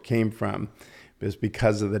Superstore came from, is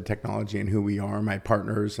because of the technology and who we are, my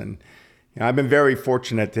partners. And I've been very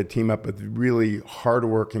fortunate to team up with really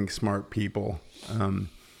hardworking, smart people.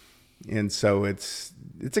 And so it's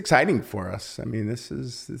exciting for us. I mean, this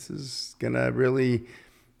is gonna really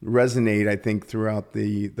resonate, I think, throughout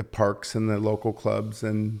the parks and the local clubs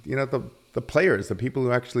and the players, the people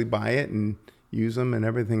who actually buy it and use them and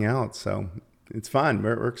everything else. So it's fun.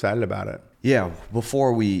 We're excited about it. Yeah.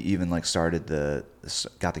 Before we even got the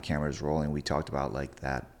cameras rolling, we talked about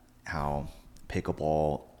that, how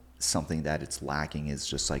pickleball, something that it's lacking is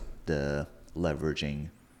just the leveraging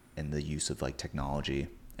and the use of technology.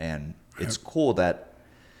 And it's cool that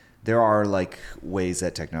there are ways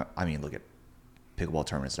that look at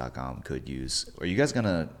pickleballtournaments.com could use. Are you guys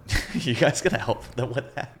gonna help them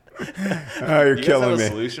with that? Oh, you're killing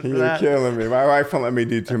me. You're killing me. My wife won't let me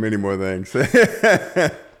do too many more things.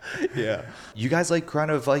 Yeah. You guys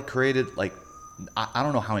created I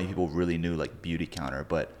don't know how many people really knew Beauty Counter,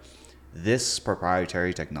 but this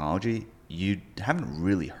proprietary technology, you haven't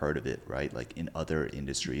really heard of it, right? In other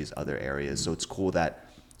industries, other areas. So it's cool that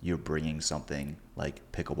you're bringing something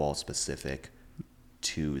pickleball specific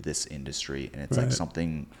to this industry. And it's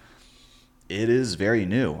something, it is very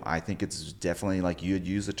new. I think it's definitely, you had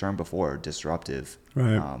used the term before, disruptive.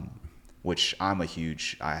 Right. Which I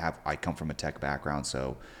come from a tech background.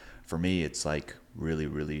 So for me, it's really,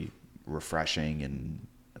 really refreshing and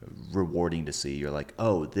rewarding to see. You're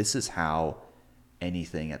oh, this is how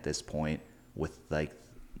anything at this point with the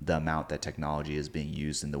amount that technology is being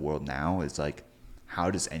used in the world now is how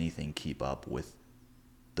does anything keep up with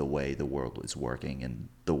the way the world is working and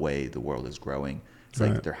the way the world is growing? It's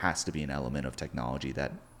there has to be an element of technology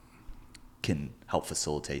that can help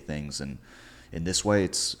facilitate things. And in this way,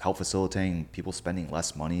 it's help facilitating people spending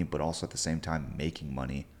less money, but also at the same time making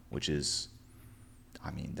money, which is,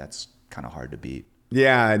 that's kind of hard to beat.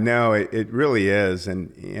 Yeah, no, it really is.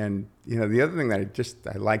 And the other thing that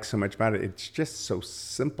I like so much about it, it's just so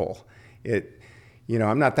simple.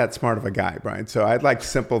 I'm not that smart of a guy, Brian, so I like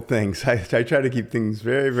simple things. I try to keep things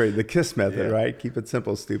very, very, the KISS method, right? Keep it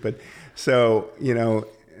simple, stupid. So,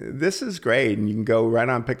 this is great. And you can go right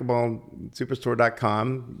on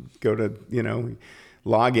pickleballsuperstore.com, go to,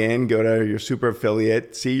 log in, go to your super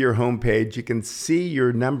affiliate, see your homepage. You can see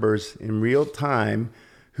your numbers in real time,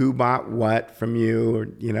 who bought what from you, or,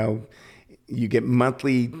 you get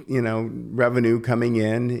monthly, revenue coming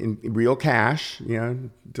in real cash,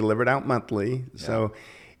 delivered out monthly. Yeah. So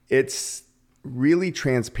it's really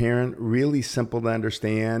transparent, really simple to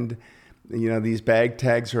understand. These bag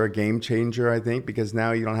tags are a game changer, I think, because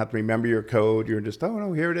now you don't have to remember your code. You're just, oh,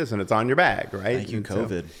 no, here it is. And it's on your bag, right? Thank you,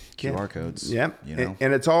 COVID. QR codes. Yeah.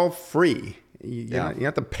 And it's all free. You don't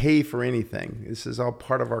have to pay for anything. This is all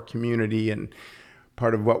part of our community and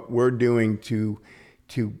part of what we're doing to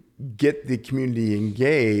get the community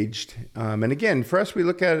engaged. And again, for us, we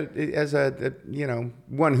look at it as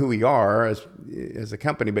one, who we are as a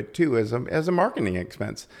company, but two, as a marketing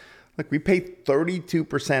expense. We pay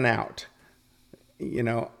 32% out.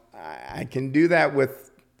 I can do that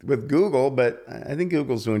with Google, but I think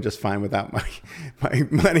Google's doing just fine without my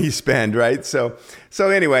money spent, right? So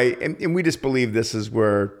anyway, and we just believe this is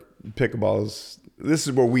where this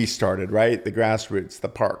is where we started, right? The grassroots, the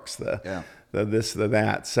parks, the this, the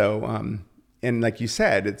that. So, and like you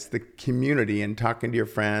said, it's the community and talking to your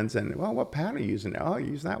friends and, well, what pad are you using? Oh,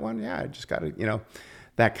 you use that one? Yeah, I just got to,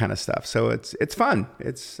 that kind of stuff. So it's fun.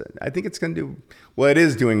 I think it's going to do, well, it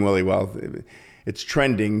is doing really well. It's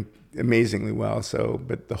trending amazingly well. So,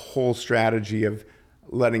 but the whole strategy of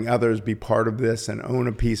letting others be part of this and own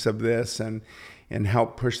a piece of this and and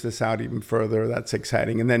help push this out even further. That's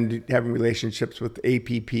exciting. And then having relationships with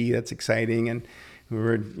APP, that's exciting. And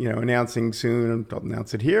we're announcing soon, I'll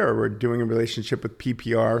announce it here, we're doing a relationship with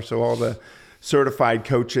PPR. So all the certified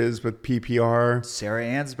coaches with PPR. Sarah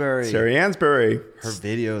Ansbury. Her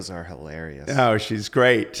videos are hilarious. Oh, she's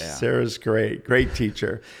great. Yeah. Sarah's great. Great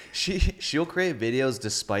teacher. She'll create videos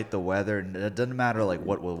despite the weather. It doesn't matter like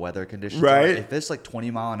what weather conditions right. are. If it's like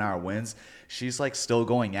 20-mile-an-hour winds, she's like still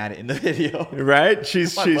going at it in the video. Right?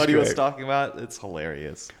 She's My buddy great. was talking about. It's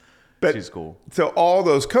hilarious. But, she's cool. So all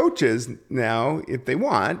those coaches now, if they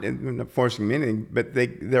want, and I'm not forcing them anything, but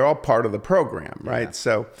they're all part of the program, right?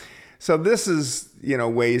 Yeah. So this is,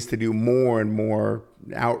 ways to do more and more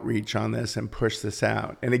outreach on this and push this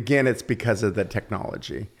out. And again, it's because of the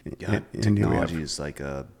technology. Yeah, technology is like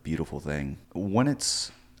a beautiful thing. When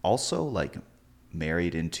it's also like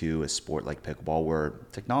married into a sport like pickleball where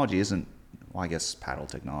technology isn't, well, I guess paddle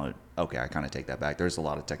technology. Okay, I kind of take that back. There's a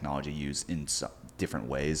lot of technology used in some different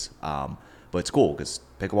ways. But it's cool because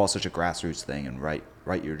pickleball is such a grassroots thing, and right,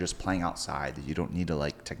 you're just playing outside. You don't need to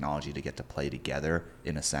like technology to get to play together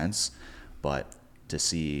in a sense, but to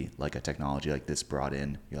see like a technology like this brought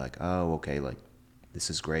in, you're like, oh, okay, like this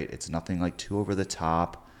is great. It's nothing like too over the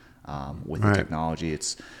top with the technology.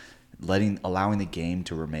 It's allowing the game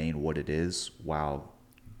to remain what it is while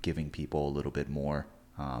giving people a little bit more.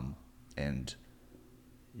 And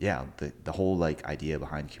yeah, the whole like idea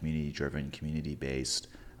behind community driven, community based.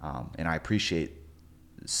 And I appreciate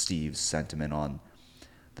Steve's sentiment on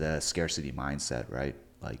the scarcity mindset, right?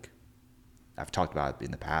 Like I've talked about it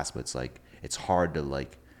in the past, but it's like, it's hard to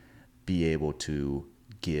like be able to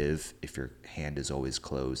give if your hand is always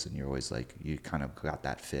closed and you're always like, you kind of got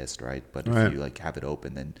that fist, right? But if you like have it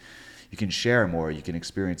open, then you can share more, you can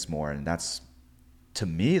experience more. And that's, to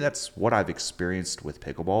me, that's what I've experienced with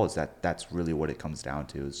pickleball, is that's really what it comes down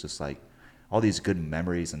to. It's just like all these good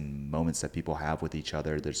memories and moments that people have with each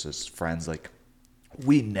other. There's just friends like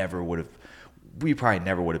we probably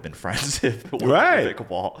never would have been friends if it wasn't for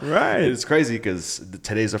pickleball. Right. It's crazy because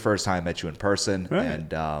today's the first time I met you in person. Right.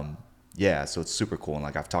 And yeah, so it's super cool. And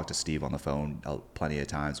like I've talked to Steve on the phone plenty of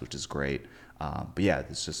times, which is great. But yeah,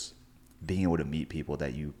 it's just being able to meet people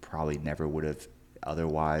that you probably never would have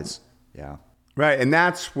otherwise. Yeah. Right. And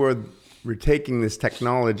that's where we're taking this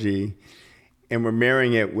technology and we're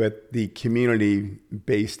marrying it with the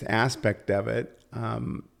community-based aspect of it.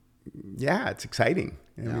 Yeah, it's exciting.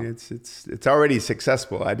 I mean, it's already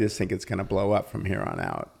successful. I just think it's going to blow up from here on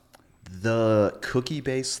out. The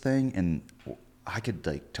cookie-based thing, and I could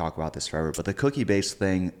like talk about this forever, but the cookie-based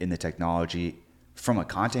thing in the technology, from a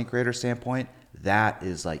content creator standpoint, that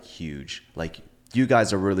is like huge. Like you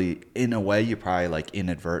guys are really, in a way, you probably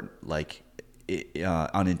like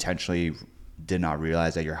unintentionally did not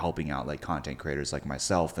realize that you're helping out like content creators like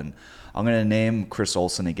myself. And I'm going to name Chris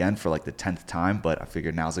Olson again for like the 10th time, but I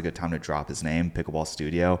figured now's a good time to drop his name, Pickleball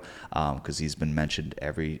Studio, because he's been mentioned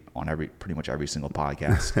on pretty much every single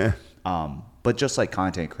podcast. But just like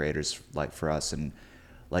content creators, like for us, and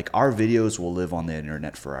like our videos will live on the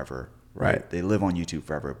internet forever, right? They live on YouTube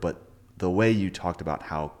forever. But the way you talked about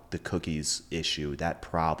how the cookies issue, that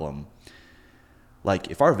problem,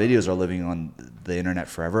 like if our videos are living on the internet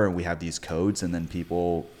forever and we have these codes, and then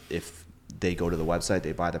people, if they go to the website,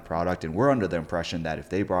 they buy the product, and we're under the impression that if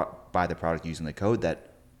they buy the product using the code,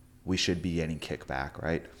 that we should be getting kickback,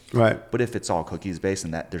 right? Right. But if it's all cookies based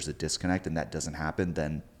and that there's a disconnect and that doesn't happen,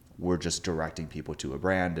 then we're just directing people to a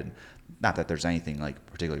brand. And not that there's anything like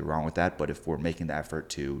particularly wrong with that, but if we're making the effort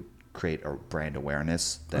to create a brand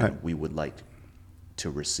awareness, then we would like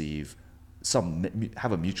to receive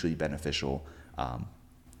have a mutually beneficial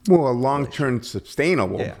a long-term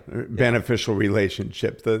sustainable beneficial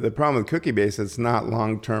relationship. The problem with cookie-based, it's not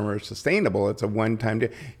long-term or sustainable. It's a one-time deal.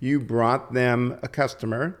 You brought them a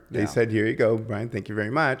customer. They said, here you go, Brian, thank you very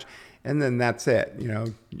much. And then that's it.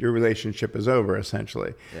 Your relationship is over,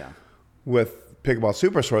 essentially. Yeah. With Pickleball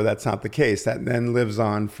Superstore, that's not the case. That then lives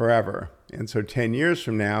on forever. And so 10 years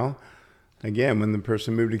from now, again, when the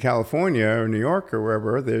person moved to California or New York or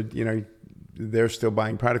wherever, they're still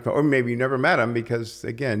buying product, or maybe you never met them because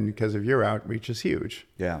of your outreach is huge.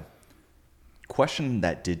 Yeah. Question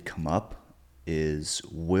that did come up is,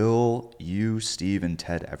 will you, Steve, and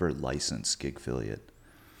Ted ever license Gig Affiliate?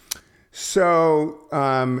 So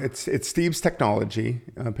it's Steve's technology.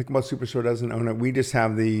 Pickleball Superstore doesn't own it. We just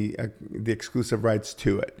have the exclusive rights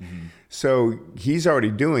to it. Mm-hmm. So he's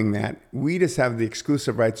already doing that. We just have the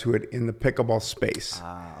exclusive rights to it in the pickleball space.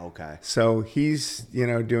 Okay. So he's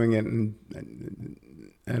doing it, and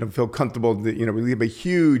I don't feel comfortable that we have a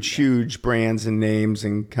huge brands and names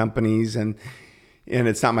and companies, and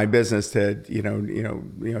it's not my business to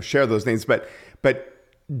share those names, but but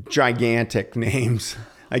gigantic names.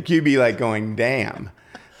 Like you'd be like going, damn,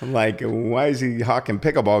 like, why is he hawking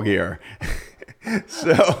pickleball gear?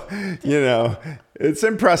 So, it's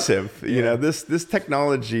impressive. This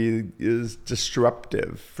technology is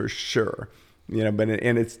disruptive for sure. But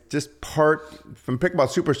it's just part from Pickleball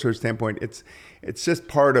Superstore standpoint. It's just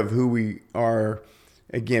part of who we are.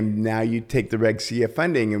 Again, now you take the Reg CF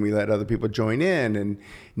funding and we let other people join in, and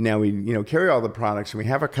now we carry all the products and we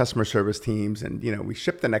have our customer service teams, and we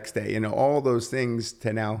ship the next day. All those things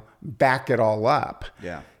to now back it all up.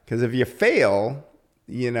 Yeah. Because if you fail,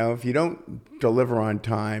 if you don't deliver on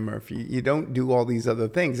time, or if you don't do all these other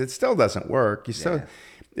things, it still doesn't work.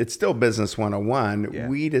 It's still business 101. Yeah.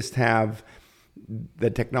 We just have the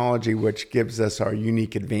technology which gives us our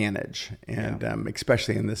unique advantage, and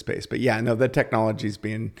especially in this space. But the technology is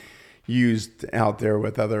being used out there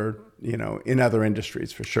with other, in other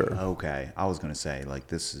industries for sure. Okay. I was going to say, like,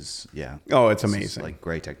 this is, Oh, it's amazing. Like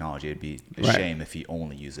great technology. It'd be a Right. shame if you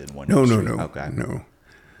only use it in one No. industry. Okay. No.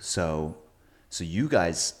 So you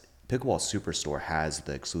guys, Pickleball Superstore has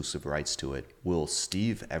the exclusive rights to it. Will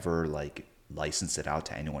Steve ever like license it out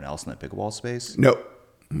to anyone else in the pickleball space? No,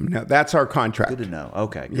 that's our contract. Good to know.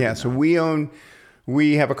 Okay. Good Yeah, to so know.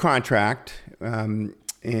 we have a contract, and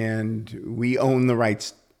we own the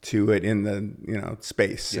rights to it in the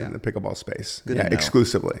space, in the pickleball space. Good to know.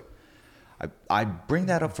 Exclusively. I bring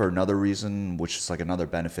that up for another reason, which is like another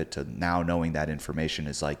benefit to now knowing that information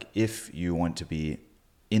is like, if you want to be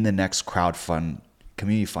in the next community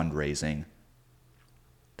fundraising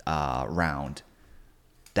round,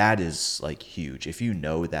 that is like huge. If you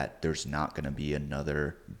know that there's not going to be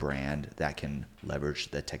another brand that can leverage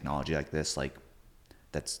the technology like this, like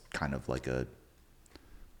that's kind of like a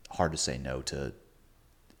hard to say no to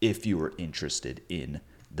if you were interested in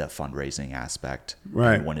the fundraising aspect,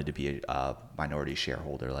 right, and wanted to be a minority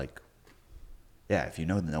shareholder. Like, if you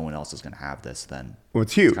know that no one else is going to have this, then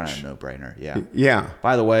it's huge. It's kind of a no-brainer. Yeah. Yeah.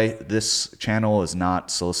 By the way, this channel is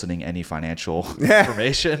not soliciting any financial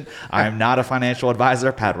information. I am not a financial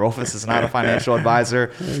advisor. Pat Rolfus is not a financial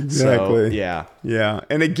advisor. Exactly. So, yeah. Yeah.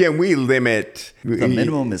 And again, we limit. The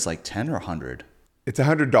minimum is like 10 or 100. It's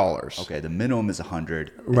 $100. Okay, the minimum is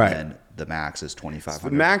 100, right, and then the max is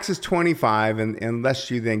 2,500. The max is 25, and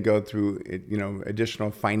unless you then go through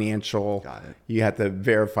additional financial, you have to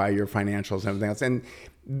verify your financials and everything else. And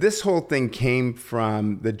this whole thing came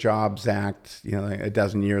from the Jobs Act, like a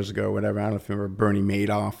dozen years ago or whatever. I don't know if you remember Bernie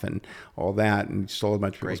Madoff and all that, and stole a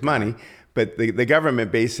bunch of people's money. But the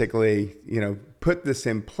government basically put this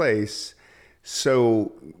in place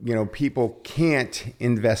so people can't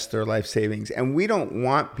invest their life savings. And we don't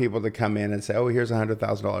want people to come in and say, oh, here's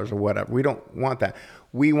 $100,000 or whatever. We don't want that.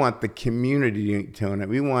 We want the community to own it.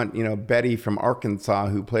 We want Betty from Arkansas,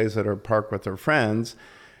 who plays at her park with her friends,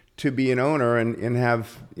 to be an owner and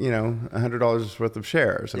have $100 worth of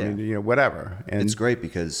shares. I mean, whatever. And it's great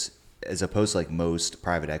because as opposed to like most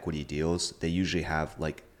private equity deals, they usually have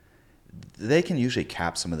like, they can usually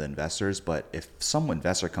cap some of the investors, but if some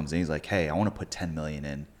investor comes in, he's like, hey, I want to put 10 million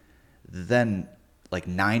in, then like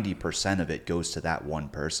 90% of it goes to that one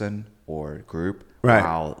person or group. Right.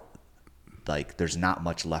 While like there's not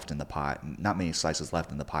much left in the pie, not many slices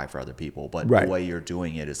left in the pie for other people. But right, the way you're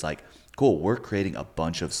doing it is like, cool, we're creating a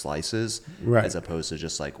bunch of slices, right, as opposed to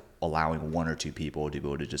just like allowing one or two people to be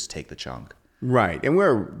able to just take the chunk. Right. And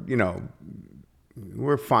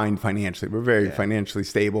we're fine financially. We're very financially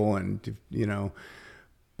stable, and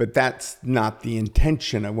but that's not the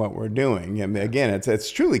intention of what we're doing. I mean, again,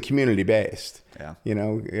 it's truly community based. Yeah.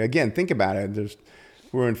 Again, think about it.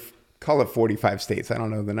 We're in, call it 45 states. I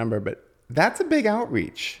don't know the number, but that's a big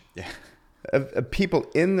outreach. Yeah. Of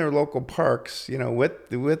people in their local parks,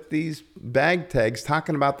 with these bag tags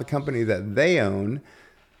talking about the company that they own.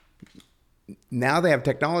 Now they have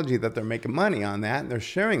technology that they're making money on that, and they're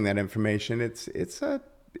sharing that information. It's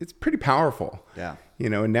pretty powerful. Yeah.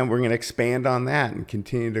 And then we're going to expand on that and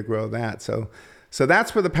continue to grow that. So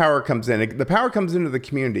that's where the power comes in. The power comes into the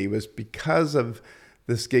community was because of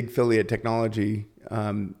this gig affiliate technology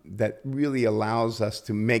that really allows us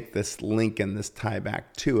to make this link and this tie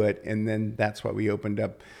back to it. And then that's why we opened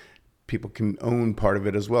up. People can own part of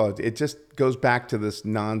it as well. It just goes back to this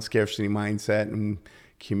non-scarcity mindset and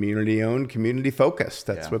community owned, community focused.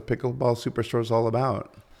 That's what Pickleball Superstore is all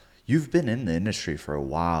about. You've been in the industry for a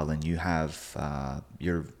while, and you have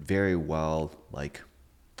you're very well like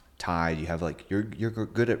tied. You have like you're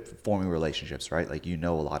good at forming relationships, right? Like a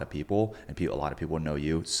lot of people, and a lot of people know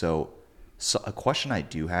you. So a question I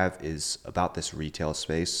do have is about this retail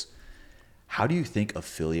space. How do you think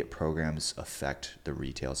affiliate programs affect the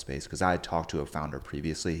retail space? Because I had talked to a founder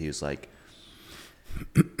previously. He was like,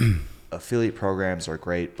 affiliate programs are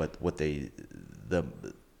great, but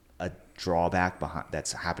a drawback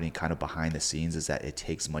that's happening kind of behind the scenes is that it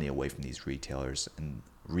takes money away from these retailers, and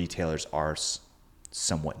retailers are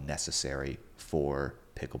somewhat necessary for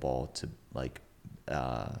pickleball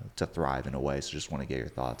to thrive in a way. So just want to get your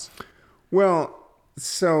thoughts. Well,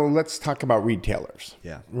 so let's talk about retailers.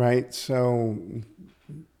 Yeah. Right. So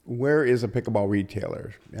where is a pickleball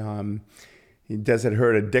retailer? Does it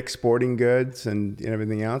hurt a Dick's Sporting Goods and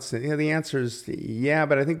everything else? The answer is yeah,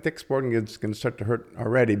 but I think Dick's Sporting Goods is going to start to hurt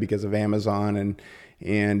already because of Amazon and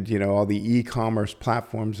all the e-commerce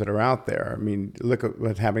platforms that are out there. I mean, look at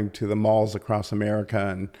what's happening to the malls across America,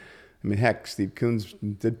 and I mean, heck, Steve Coons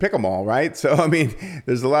did Pickleball, right? So I mean,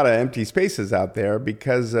 there's a lot of empty spaces out there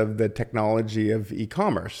because of the technology of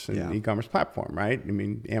e-commerce and e-commerce platform, right? I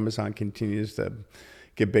mean, Amazon continues to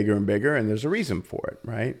get bigger and bigger, and there's a reason for it,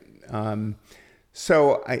 right?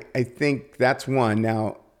 So I think that's one.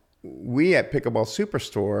 Now, we at Pickleball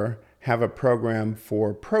Superstore have a program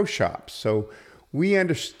for pro shops. So we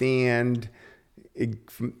understand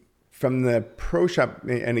from the pro shop,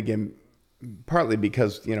 and again, partly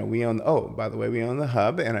because, we own, by the way, we own the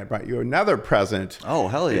hub, and I brought you another present. Oh,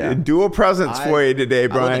 hell yeah. Dual presents for you today,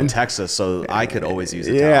 Brian. I live in Texas, so I could always use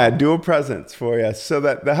it. Yeah, dual presents for you. So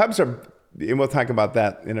that the hubs are, and we'll talk about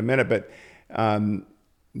that in a minute, but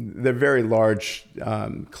they're very large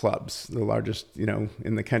clubs, the largest,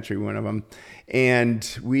 in the country, one of them.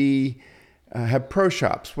 And we have pro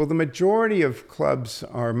shops. Well, the majority of clubs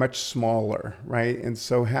are much smaller, right? And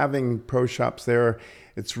so having pro shops there,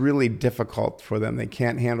 it's really difficult for them. They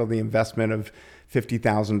can't handle the investment of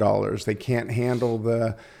 $50,000. They can't handle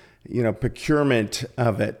the procurement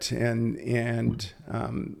of it and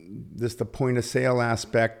just the point of sale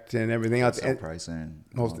aspect and everything else. And pricing.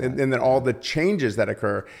 And then all the changes that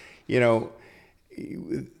occur,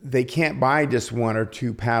 they can't buy just one or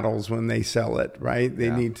two paddles when they sell it, right?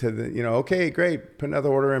 They need to, okay, great, put another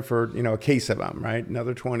order in for, a case of them, right?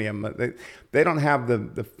 Another 20 of them. They don't have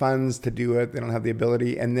the funds to do it. They don't have the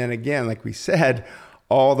ability. And then again, like we said,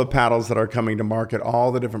 all the paddles that are coming to market,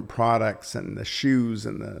 all the different products and the shoes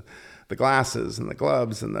and the glasses and the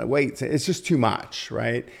gloves and the weights, it's just too much,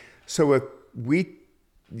 right? So at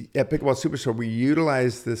Pickleball Superstore, we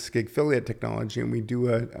utilize this gig affiliate technology, and we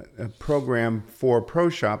do a program for pro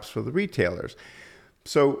shops for the retailers.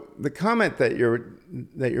 So the comment that your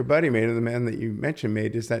buddy made, or the man that you mentioned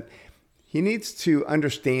made, is that he needs to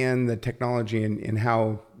understand the technology and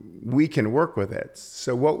how we can work with it.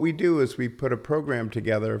 So what we do is we put a program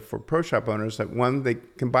together for pro shop owners that, one, they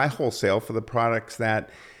can buy wholesale for the products that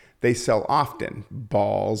they sell often,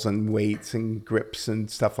 balls and weights and grips and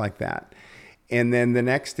stuff like that. And then the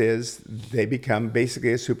next is they become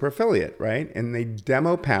basically a super affiliate, right? And they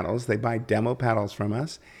demo paddles, they buy demo paddles from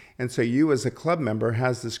us. And so you as a club member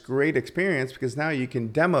has this great experience because now you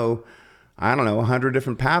can demo 100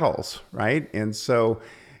 different paddles, right? And so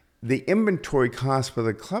the inventory cost for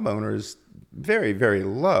the club owner is very, very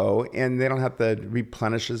low, and they don't have to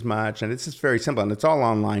replenish as much. And it's just very simple, and it's all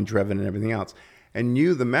online driven and everything else. And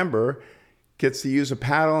you, the member, gets to use a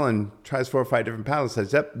paddle and tries 4 or 5 different paddles,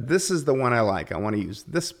 says, yep, this is the one I like. I want to use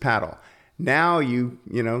this paddle. Now you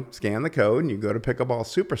scan the code and you go to Pickleball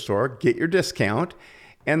Superstore, get your discount,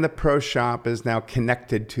 and the pro shop is now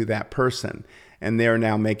connected to that person. And they're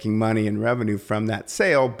now making money and revenue from that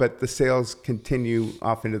sale, but the sales continue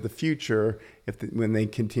off into the future when they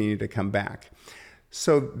continue to come back.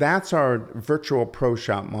 So that's our virtual pro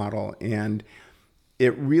shop model, and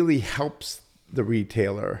it really helps the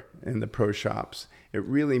retailer and the pro shops. It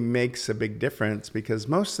really makes a big difference because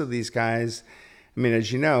most of these guys, I mean,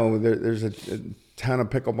 as you know, there's a ton of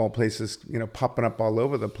pickleball places, popping up all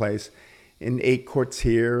over the place. In 8 courts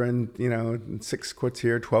here and 6 courts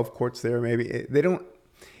here, 12 courts there, maybe.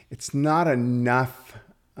 It's not enough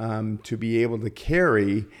to be able to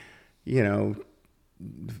carry,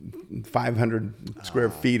 500 square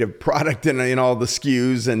feet of product in all the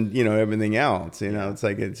SKUs and, everything else. It's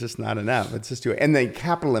like, it's just not enough. It's just and the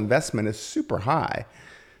capital investment is super high.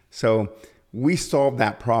 So we solved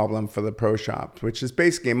that problem for the pro shops, which is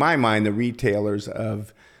basically, in my mind, the retailers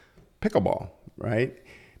of pickleball, right?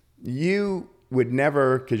 You would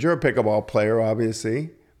never, because you're a pickleball player,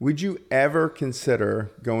 obviously, would you ever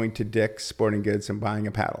consider going to Dick's Sporting Goods and buying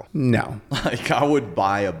a paddle? No. Like, I would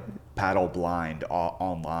buy a paddle blind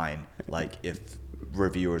online. Like, if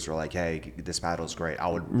reviewers were like, hey, this paddle's great, I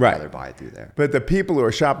would rather buy it through there. But the people who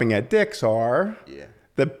are shopping at Dick's are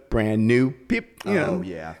the brand new people.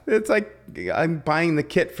 Yeah. It's like, I'm buying the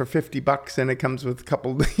kit for $50 and it comes with a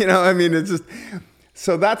couple, it's just,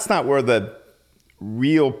 so that's not where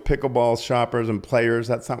real pickleball shoppers and players,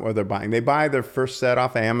 that's not what they're buying. They buy their first set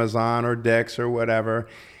off Amazon or Dick's or whatever,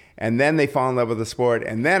 and then they fall in love with the sport,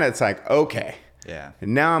 and then it's like, okay. Yeah.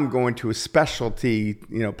 And now I'm going to a specialty,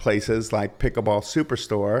 places like Pickleball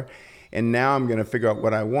Superstore, and now I'm going to figure out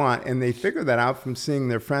what I want. And they figure that out from seeing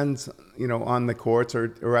their friends, on the courts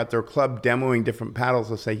or at their club demoing different paddles.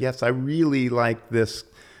 They'll say, yes, I really like this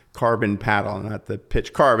carbon paddle, not the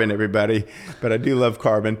pitch carbon, everybody, but I do love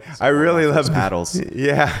carbon. I really love paddles.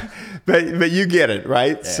 Yeah, but you get it,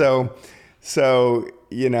 right? Yeah. So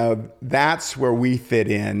that's where we fit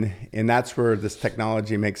in, and that's where this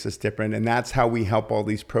technology makes us different, and that's how we help all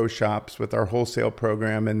these pro shops with our wholesale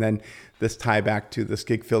program, and then this tie back to this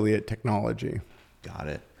gig affiliate technology. Got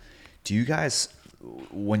it. Do you guys,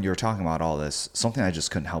 when you're talking about all this, something I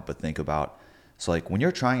just couldn't help but think about, so like when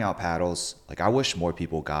you're trying out paddles, like I wish more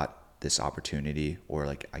people got this opportunity, or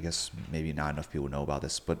like I guess maybe not enough people know about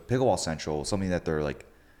this, but Pickleball Central, something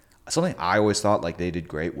I always thought like they did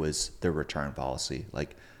great was their return policy.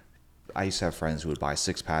 Like I used to have friends who would buy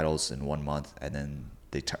 6 paddles in 1 month, and then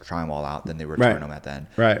they try them all out, then they return them at the end.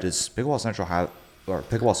 Right. Does Pickleball Central or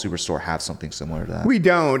Pickleball Superstore have something similar to that? We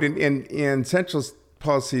don't, and Central's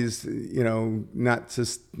policies,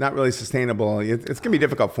 not really sustainable. It's going to be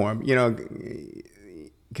difficult for them,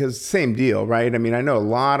 because same deal, right? I mean, I know a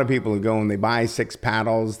lot of people who go and they buy 6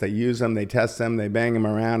 paddles, they use them, they test them, they bang them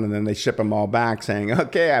around, and then they ship them all back saying,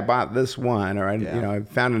 okay, I bought this one, or I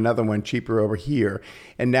found another one cheaper over here.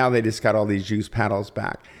 And now they just got all these used paddles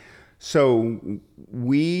back. So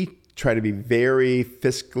we try to be very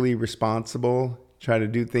fiscally responsible, try to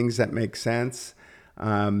do things that make sense.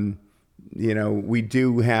 We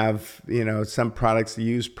do have, some products,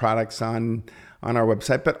 used products on our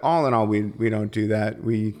website, but all in all, we don't do that.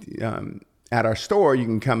 We, at our store, you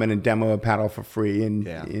can come in and demo a paddle for free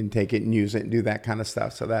and take it and use it and do that kind of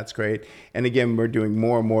stuff. So that's great. And again, we're doing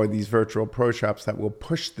more and more of these virtual pro shops that will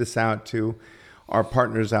push this out to our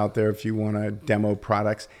partners out there if you want to demo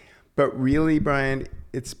products. But really, Brian,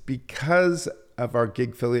 it's because of our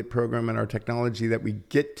gig affiliate program and our technology that we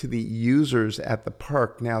get to the users at the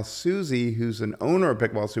park. Now, Susie, who's an owner of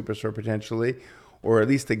Pickleball Superstore potentially, or at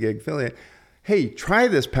least a gig affiliate, hey, try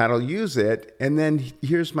this paddle, use it, and then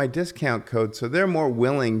here's my discount code. So they're more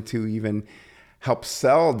willing to even help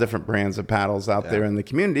sell different brands of paddles out there in the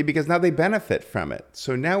community because now they benefit from it.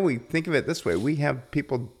 So now we think of it this way. We have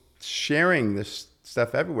people sharing this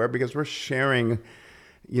stuff everywhere because we're sharing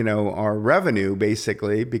our revenue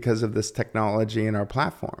basically because of this technology and our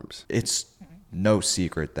platforms. It's no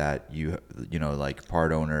secret that you like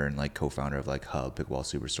part owner and like co-founder of like Hub, Pickleball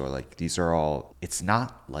Superstore, like these are all, it's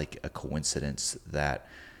not like a coincidence that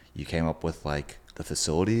you came up with like the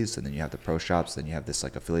facilities and then you have the pro shops, then you have this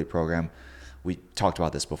like affiliate program. We talked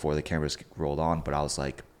about this before the cameras rolled on, but I was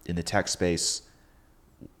like, in the tech space,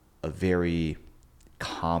 a very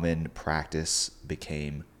common practice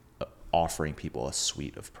became offering people a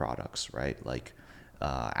suite of products, right? Like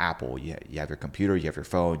Apple, you have your computer, you have your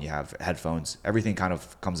phone, you have headphones, everything kind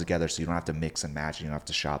of comes together so you don't have to mix and match, you don't have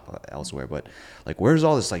to shop elsewhere. But like, where does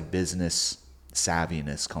all this like business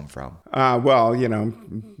savviness come from? Well,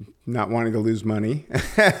 not wanting to lose money.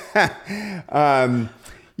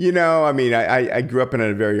 I grew up in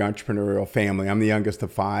a very entrepreneurial family. I'm the youngest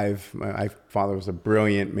of 5. My father was a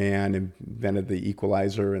brilliant man, invented the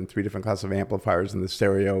equalizer and 3 different classes of amplifiers in the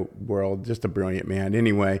stereo world, just a brilliant man.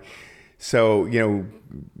 Anyway, so,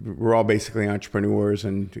 we're all basically entrepreneurs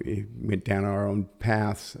and we went down our own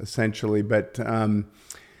paths essentially. But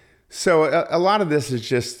so a lot of this is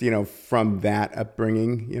just, from that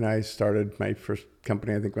upbringing. I started my first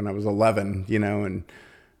company, I think, when I was 11, and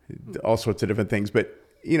all sorts of different things. But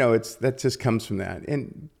that just comes from that.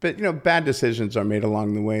 But bad decisions are made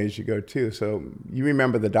along the way as you go too. So you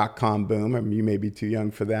remember the .com boom. I mean, you may be too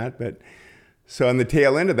young for that, but so on the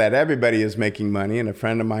tail end of that, everybody is making money. And a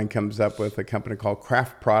friend of mine comes up with a company called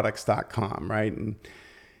craftproducts.com, right?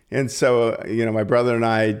 And so, my brother and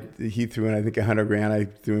I, he threw in, I think, $100 grand. I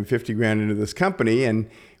threw in $50 grand into this company. And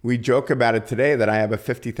we joke about it today that I have a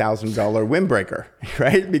 $50,000 windbreaker,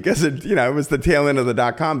 right? Because it was the tail end of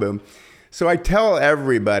the .com boom. So I tell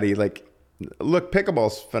everybody, like, look,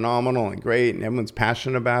 pickleball's phenomenal and great and everyone's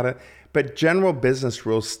passionate about it, but general business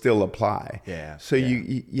rules still apply. Yeah. So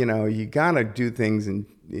you got to do things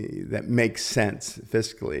that make sense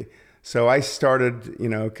fiscally. So I started,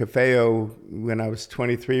 Cafeo when I was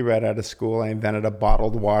 23, right out of school. I invented a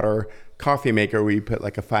bottled water coffee maker where you put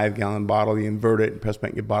like a 5-gallon bottle, you invert it and press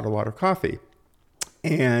button, you get bottled water coffee.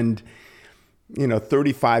 And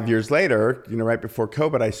 35 years later, right before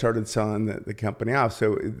COVID, I started selling the company off.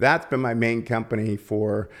 So that's been my main company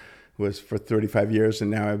for, was for 35 years,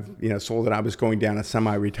 and now I've sold it. I was going down a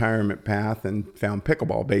semi-retirement path and found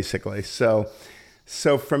pickleball basically. So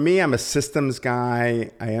for me, I'm a systems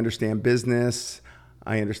guy. I understand business.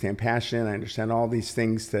 I understand passion. I understand all these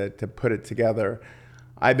things to put it together.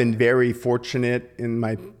 I've been very fortunate in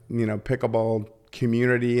my pickleball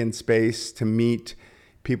community and space to meet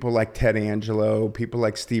people like Ted Angelo, people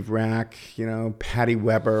like Steve Rack, Patty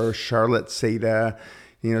Weber, Charlotte Seda,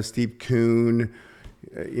 Steve Kuhn,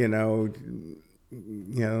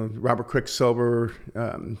 Robert Quicksilver,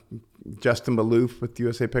 Justin Maloof with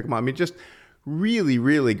USA Pickleball. I mean, just really,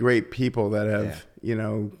 really great people that have,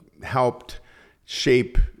 helped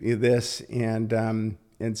shape this.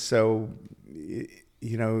 And so,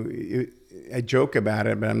 I joke about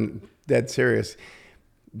it, but I'm dead serious.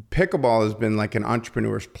 Pickleball has been like an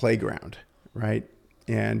entrepreneur's playground, right?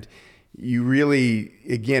 And you really,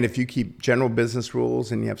 again, if you keep general business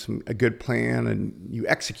rules and you have a good plan and you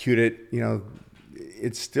execute it,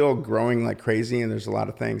 it's still growing like crazy, and there's a lot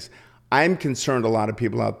of things. I'm concerned a lot of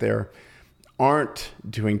people out there aren't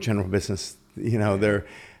doing general business.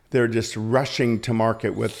 They're just rushing to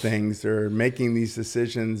market with things. They're making these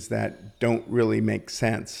decisions that don't really make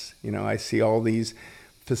sense. I see all these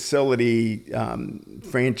facility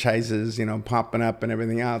franchises, popping up and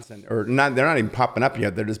everything else, they're not even popping up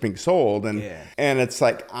yet. They're just being sold, and it's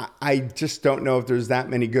like I just don't know if there's that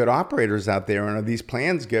many good operators out there, and are these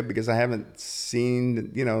plans good? Because I haven't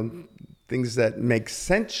seen things that make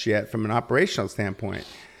sense yet from an operational standpoint.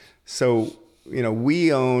 So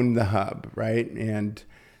we own the hub, right? And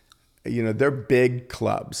they're big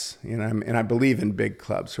clubs, and I believe in big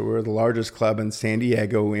clubs. So we're the largest club in San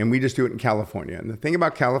Diego, and we just do it in California. And the thing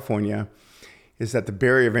about California is that the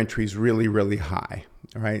barrier of entry is really, really high,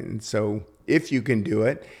 right? And so if you can do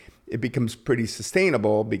it, it becomes pretty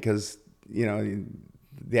sustainable, because,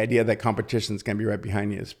 the idea that competition is going to be right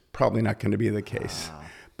behind you is probably not going to be the case. Wow.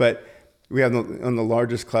 But we have on the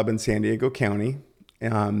largest club in San Diego County.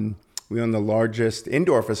 We own the largest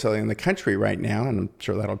indoor facility in the country right now, and I'm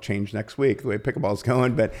sure that'll change next week, the way pickleball's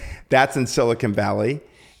going, but that's in Silicon Valley,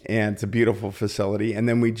 and it's a beautiful facility. And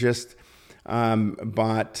then we just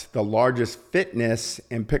bought the largest fitness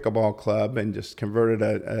and pickleball club and just converted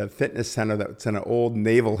a fitness center that's in an old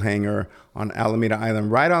naval hangar on Alameda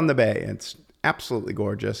Island, right on the bay. It's absolutely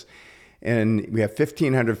gorgeous. And we have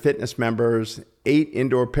 1,500 fitness members, 8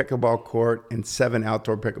 indoor pickleball court, and 7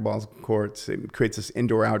 outdoor pickleball courts. It creates this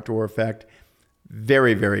indoor-outdoor effect.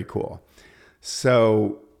 Very, very cool.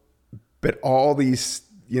 So, but all these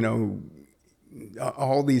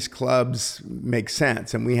clubs make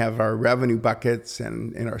sense. And we have our revenue buckets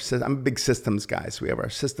and our system. I'm a big systems guy. So we have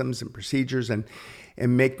our systems and procedures and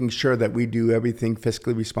making sure that we do everything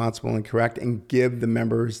fiscally responsible and correct and give the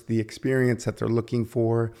members the experience that they're looking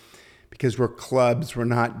for. Because we're clubs, we're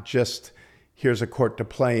not just, here's a court to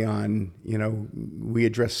play on. We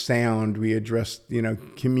address sound, we address,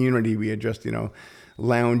 community, we address,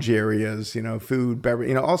 lounge areas, food,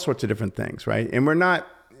 beverage, all sorts of different things, right? And we're not,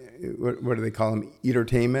 what do they call them?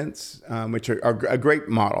 Entertainments, which are a great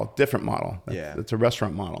model, different model. It's a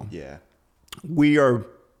restaurant model. Yeah. We are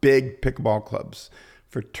big pickleball clubs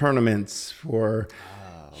for tournaments, for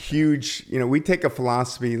huge, we take a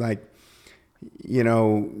philosophy like,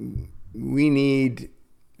 we need,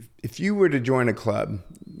 if you were to join a club,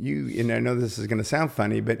 and I know this is going to sound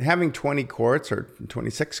funny, but having 20 courts or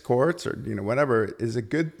 26 courts or, whatever is a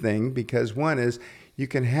good thing, because one is you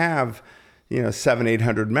can have,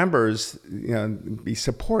 700-800 members, be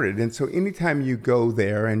supported. And so anytime you go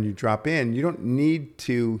there and you drop in, you don't need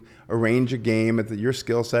to arrange a game at your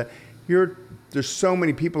skill set. There's so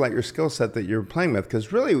many people at your skill set that you're playing with,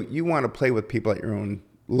 because really you want to play with people at your own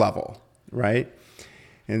level, right?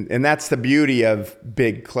 And that's the beauty of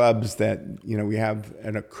big clubs, that, we have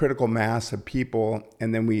a critical mass of people,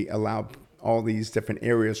 and then we allow all these different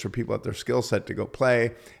areas for people at their skill set to go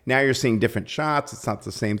play. Now you're seeing different shots. It's not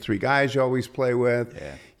the same 3 guys you always play with.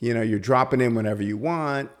 Yeah. You're dropping in whenever you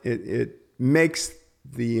want. It makes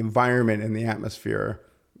the environment and the atmosphere,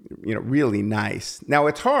 really nice. Now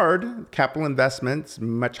it's hard. Capital investment's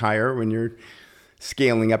much higher when you're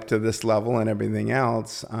scaling up to this level and everything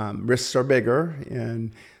else. Risks are bigger,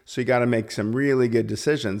 and so you got to make some really good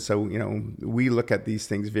decisions. So, we look at these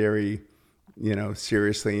things very,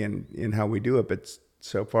 seriously in how we do it, but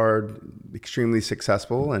so far extremely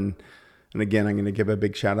successful. And again, I'm going to give a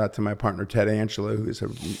big shout out to my partner, Ted Angelo, who's a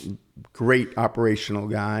great operational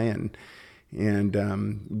guy and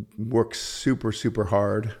works super, super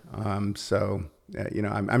hard. I'm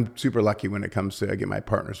super lucky when it comes to get my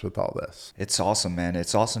partners with all this. It's awesome, man.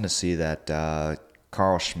 It's awesome to see that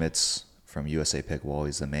Carl Schmitz from USA Pickleball.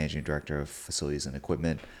 He's the managing director of facilities and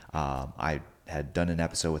equipment. I had done an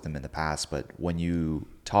episode with him in the past, but when you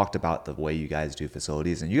talked about the way you guys do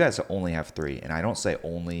facilities, and you guys only have 3, and I don't say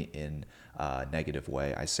only in a negative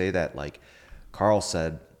way. I say that, like Carl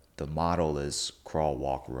said, the model is crawl,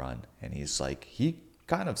 walk, run. And he's like, he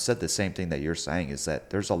kind of said the same thing that you're saying, is that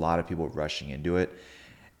there's a lot of people rushing into it.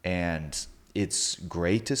 And it's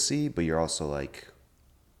great to see, but you're also like,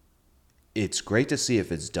 it's great to see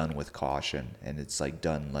if it's done with caution and it's like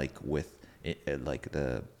done like with like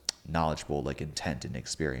the knowledgeable like intent and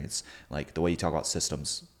experience. Like the way you talk about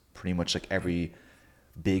systems, pretty much like every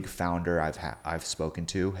big founder I've spoken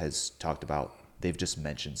to has talked about, they've just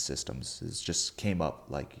mentioned systems. It just came up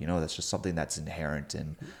like, that's just something that's inherent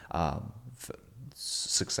in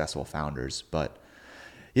successful founders. But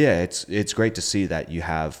yeah, it's great to see that you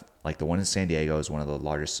have like the one in San Diego is one of the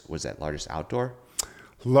largest, largest outdoor?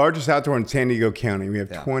 Largest outdoor in San Diego County. We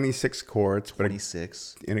have 26 courts.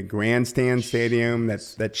 26. In a grandstand stadium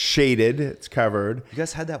that's shaded. It's covered. You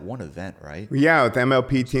guys had that one event, right? Yeah, with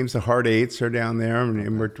MLP teams. The Hard Eights are down there.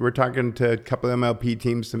 And we're talking to a couple of MLP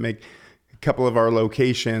teams to make a couple of our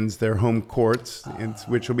locations their home courts,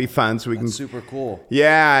 which will be fun. So we can super cool.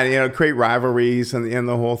 Yeah, create rivalries and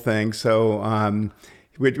the whole thing. So,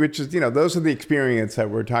 which is, those are the experience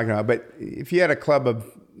that we're talking about. But if you had a club of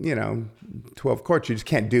 12 courts, you just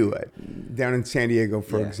can't do it. Down in San Diego,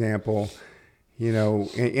 for example, in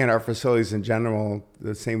our facilities in general,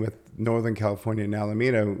 the same with Northern California and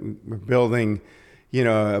Alameda, we're building,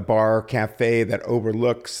 a bar cafe that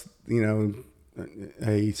overlooks,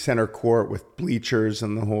 a center court with bleachers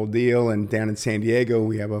and the whole deal. And down in San Diego,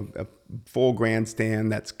 we have a full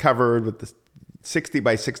grandstand that's covered with the 60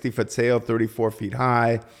 by 60 foot sail, 34 feet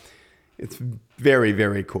high. It's very,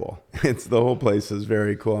 very cool. The whole place is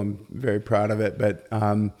very cool. I'm very proud of it. But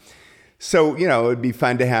so, it'd be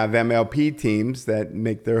fun to have MLP teams that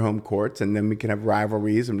make their home courts, and then we can have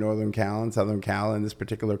rivalries of Northern Cal and Southern Cal in this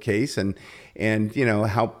particular case, and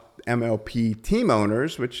help MLP team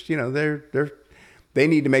owners, which they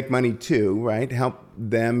need to make money too, right? Help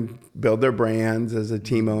them build their brands as a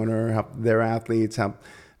team owner, help their athletes, help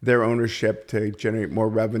their ownership to generate more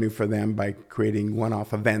revenue for them by creating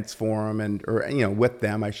one-off events for them with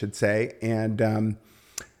them, I should say. And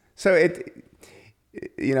so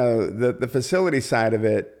the facility side of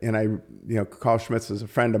it, and Carl Schmitz is a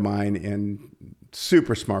friend of mine and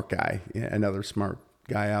super smart guy, another smart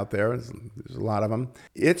guy out there. There's a lot of them.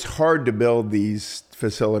 It's hard to build these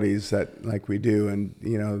facilities that like we do. And,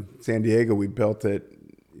 San Diego, we built it,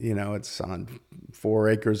 it's on 4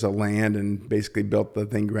 acres of land and basically built the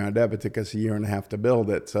thing ground up. It took us a year and a half to build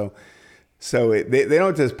it. So they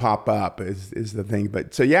don't just pop up is the thing.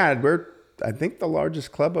 But so, yeah, we're, I think, the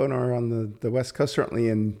largest club owner on the West Coast, certainly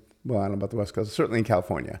I don't know about the West Coast, certainly in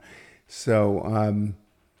California. So,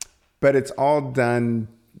 but it's all done,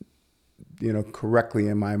 correctly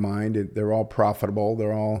in my mind. They're all profitable.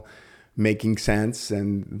 They're all making sense,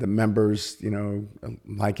 and the members,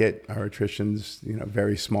 like it. Our attrition's,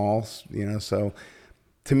 very small, so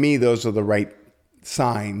to me, those are the right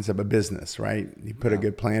signs of a business, right? You put a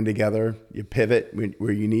good plan together, you pivot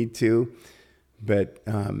where you need to, but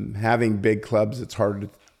having big clubs, it's hard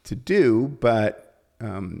to do, but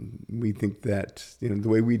we think that, the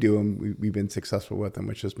way we do them, we've been successful with them,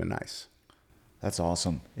 which has been nice. That's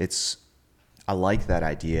awesome. I like that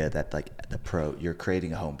idea that like you're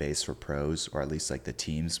creating a home base for pros, or at least like the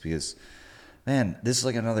teams, because man, this is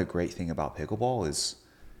like another great thing about pickleball is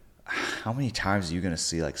how many times are you going to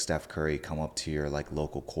see like Steph Curry come up to your like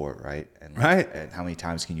local court, right? And and how many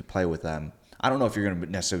times can you play with them? I don't know if you're going to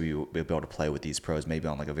necessarily be able to play with these pros maybe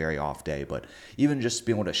on like a very off day, but even just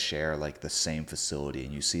being able to share like the same facility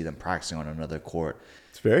and you see them practicing on another court.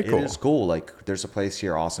 It's very cool. It is cool. Like there's a place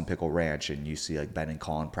here, Austin Pickle Ranch, and you see like Ben and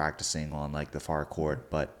Colin practicing on like the far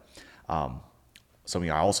court. But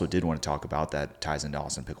something I also did want to talk about that ties into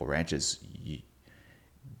Austin Pickle Ranch is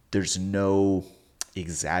there's no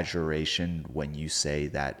exaggeration when you say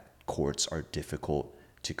that courts are difficult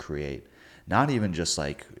to create. Not even just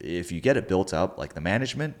like if you get it built up, like the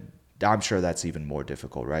management, I'm sure that's even more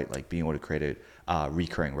difficult, right? Like being able to create a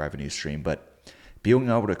recurring revenue stream, but being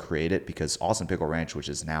able to create it, because Austin Pickle Ranch, which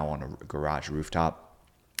is now on a garage rooftop,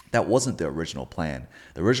 that wasn't the original plan.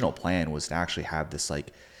 The original plan was to actually have this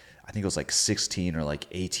like, I think it was like 16 or like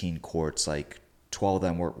 18 courts, like 12 of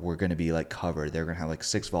them were going to be like covered. They're going to have like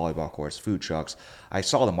 6 volleyball courts, food trucks. I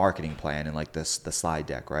saw the marketing plan and like the slide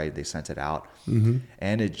deck, right? They sent it out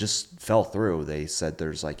and it just fell through. They said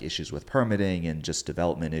there's like issues with permitting and just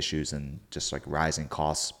development issues and just like rising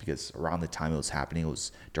costs, because around the time it was happening, it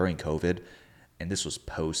was during COVID, and this was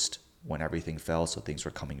post when everything fell. So things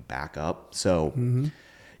were coming back up. So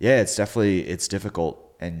yeah, it's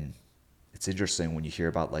difficult. And it's interesting when you hear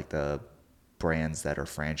about like the brands that are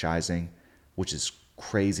franchising, which is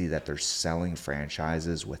crazy that they're selling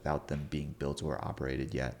franchises without them being built or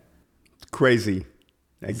operated yet. Crazy.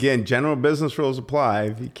 Again, general business rules apply.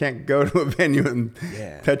 If you can't go to a venue and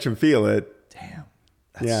touch and feel it. Damn.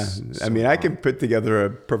 I mean, I can put together a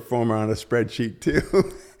performer on a spreadsheet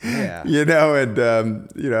too. Yeah.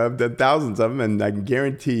 I've done thousands of them, and I can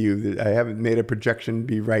guarantee you that I haven't made a projection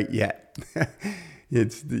be right yet.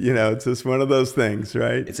 It's just one of those things,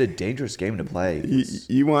 right? It's a dangerous game to play.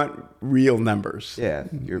 You want real numbers. Yeah,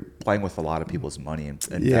 you're playing with a lot of people's money and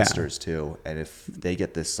investors too. And if they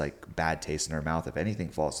get this like bad taste in their mouth, if anything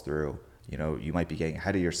falls through, you might be getting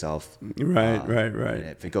ahead of yourself. Right. And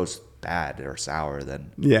if it goes bad or sour,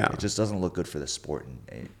 then it just doesn't look good for the sport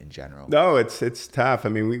in general. No, it's tough. I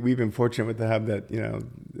mean, we've been fortunate to have that,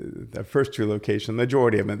 the first two locations,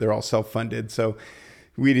 majority of them, they're all self-funded. So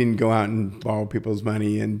we didn't go out and borrow people's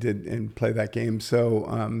money and play that game.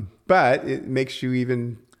 So, but it makes you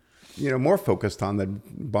even, more focused on the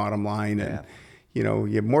bottom line and, you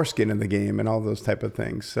have more skin in the game and all those type of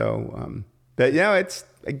things. So, but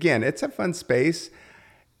it's a fun space.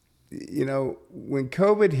 When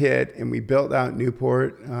COVID hit and we built out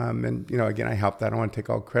Newport, and, again, I helped. I don't want to take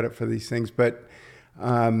all credit for these things, but,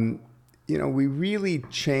 we really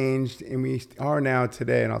changed, and we are now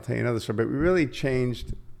today, and I'll tell you another story, but we really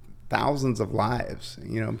changed thousands of lives.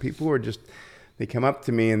 People were they come up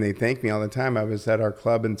to me and they thank me all the time. I was at our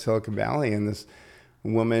club in Silicon Valley, and this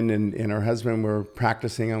woman and her husband were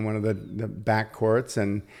practicing on one of the back courts,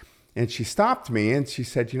 and she stopped me and she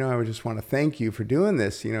said, I would just want to thank you for doing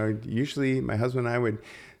this. Usually my husband and I would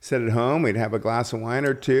sit at home, we'd have a glass of wine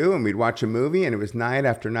or two, and we'd watch a movie, and it was night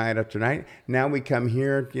after night after night. Now we come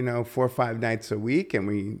here, 4 or 5 nights a week, and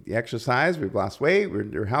we exercise, we've lost weight,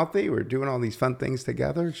 we're healthy, we're doing all these fun things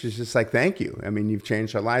together. She's just like, thank you. I mean, you've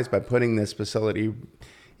changed our lives by putting this facility,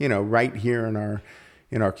 right here in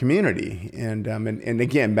our community. And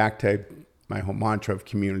again, back to my whole mantra of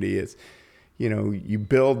community is, you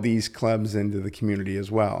build these clubs into the community as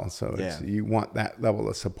well. So you want that level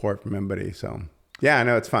of support from everybody. So yeah, I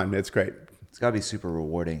know it's fun. It's great. It's gotta be super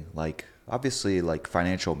rewarding. Like obviously like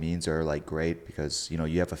financial means are like great because,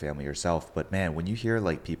 you have a family yourself, but man, when you hear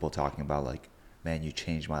like people talking about like, man, you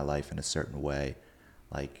changed my life in a certain way,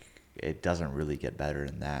 like it doesn't really get better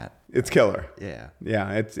than that. It's killer. Yeah.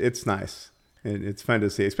 Yeah. It's nice. It's fun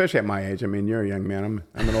to see, especially at my age. I mean, you're a young man.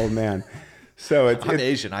 I'm an old man. So I'm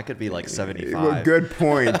Asian. I could be like 75. Well, good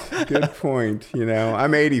point. Good point.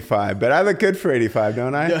 I'm 85, but I look good for 85,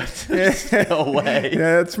 don't I? No way.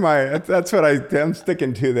 Yeah, that's what I'm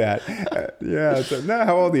sticking to that. So, no,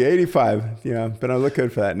 how old are you? 85. But I look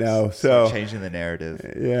good for that. No, so changing the narrative.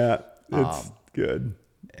 Yeah, it's good.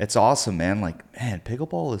 It's awesome, man. Like, man,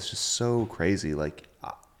 pickleball is just so crazy. Like,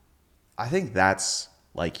 I think that's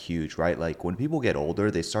like huge, right? Like when people get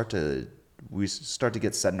older, we start to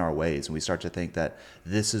get set in our ways, and we start to think that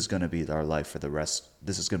this is going to be our life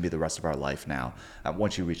this is going to be the rest of our life now.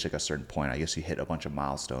 Once you reach like a certain point, I guess you hit a bunch of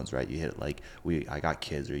milestones, right? You hit like I got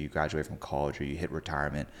kids, or you graduate from college, or you hit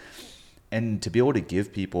retirement. And to be able to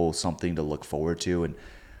give people something to look forward to, and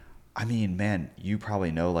I mean, man, you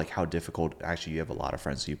probably know like how difficult, actually you have a lot of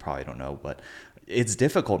friends, so you probably don't know, but it's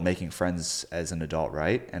difficult making friends as an adult,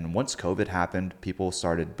 right? And once COVID happened, people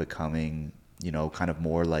started becoming kind of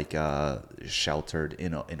more like sheltered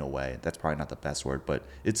in a way. That's probably not the best word, but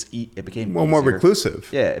it became more reclusive.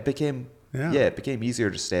 Yeah, it became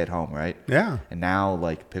easier to stay at home, right? Yeah. And now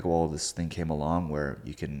like pickleball, this thing came along where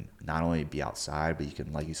you can not only be outside, but you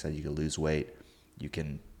can, like you said, you can lose weight, you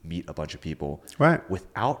can meet a bunch of people, right?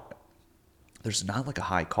 There's not like a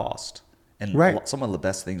high cost, and some of the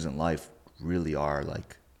best things in life really are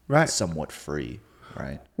like somewhat free,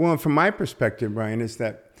 right? Well, from my perspective, Brian, is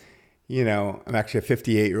that I'm actually a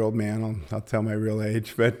 58-year-old man. I'll tell my real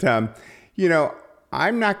age. But, I'm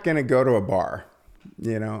not going to go to a bar.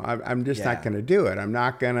 I'm just not going to do it. I'm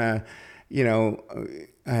not going to,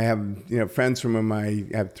 I have, friends from whom I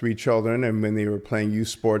have 3 children, and when they were playing youth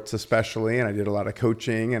sports especially, and I did a lot of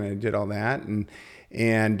coaching and I did all that, and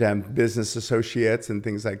business associates and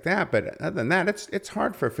things like that. But other than that, it's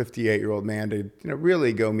hard for a 58-year-old man to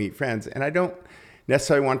really go meet friends. And I don't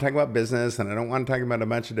necessarily want to talk about business, and I don't want to talk about a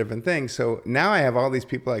bunch of different things. So now I have all these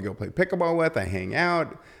people I go play pickleball with. I hang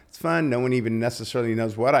out. It's fun. No one even necessarily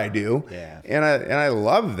knows what I do. Yeah. And I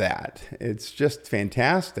love that. It's just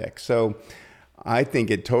fantastic. So I think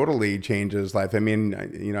it totally changes life. I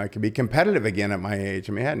mean, I could be competitive again at my age.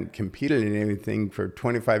 I mean, I hadn't competed in anything for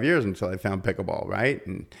 25 years until I found pickleball, right?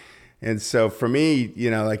 And so for me,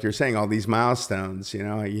 like you're saying, all these milestones, you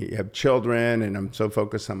have children, and I'm so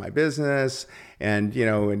focused on my business, and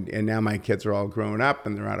and now my kids are all grown up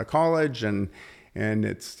and they're out of college, and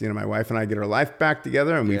it's, my wife and I get our life back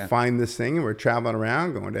together, and we find this thing, and we're traveling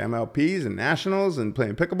around, going to MLPs and nationals and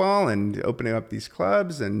playing pickleball and opening up these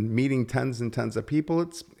clubs and meeting tons and tons of people.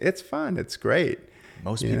 It's fun. It's great.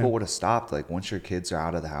 Most people would have stopped. Like, once your kids are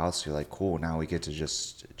out of the house, you're like, cool, now we get to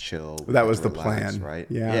just chill. That was the plan, right?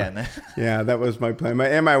 Yeah. Yeah, that was my plan.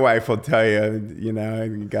 My wife will tell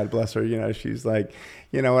you, God bless her, she's like,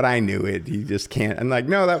 you know what, I knew it. You just can't. I'm like,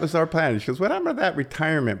 no, that was our plan. And she goes, what happened to that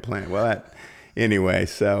retirement plan? Well, anyway,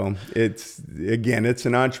 so it's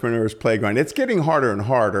an entrepreneur's playground. It's getting harder and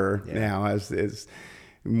harder now as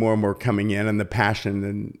more and more coming in, and the passion,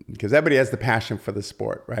 and because everybody has the passion for the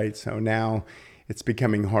sport, right? So now it's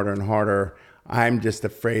becoming harder and harder. I'm just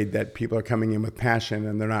afraid that people are coming in with passion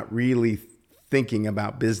and they're not really thinking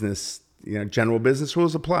about business. General business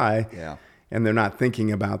rules apply, and they're not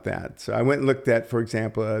thinking about that. So I went and looked at, for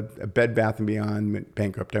example, a Bed Bath & Beyond went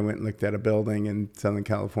bankrupt. I went and looked at a building in Southern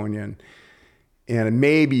California, and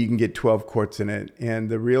maybe you can get 12 courts in it. And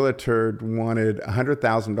the realtor wanted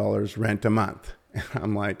 $100,000 rent a month.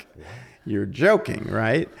 I'm like, you're joking,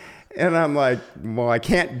 right? And I'm like, well, I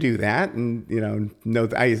can't do that. And, no,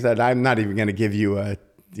 I said, I'm not even going to give you a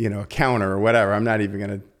counter or whatever. I'm not even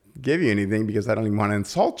going to give you anything because I don't even want to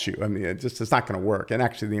insult you. I mean, it's not going to work. And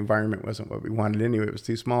actually the environment wasn't what we wanted anyway. It was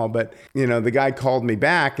too small. But, the guy called me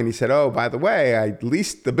back and he said, oh, by the way, I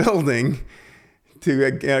leased the building to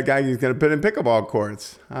a guy who's going to put in pickleball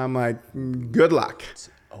courts. I'm like, good luck.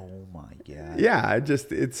 Oh my God. Yeah,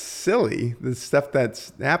 it's silly, the stuff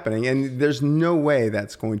that's happening. And there's no way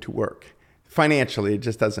that's going to work. Financially, it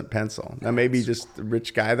just doesn't pencil. Now, maybe just a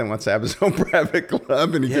rich guy that wants to have his own private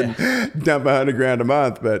club and he can dump $100,000 a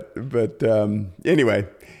month. But anyway,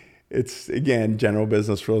 it's, again, general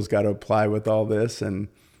business rules got to apply with all this. And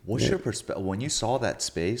what's your perspective when you saw that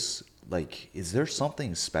space? Like, is there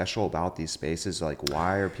something special about these spaces? Like,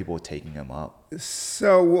 why are people taking them up?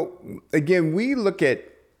 So, again, we look at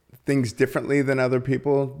things differently than other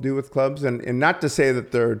people do with clubs. And not to say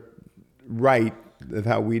that they're right with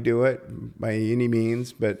how we do it by any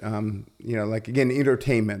means. But, like, again,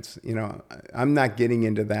 entertainments, I'm not getting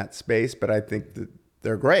into that space, but I think that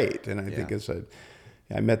they're great. And I think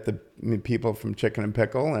I met the people from Chicken and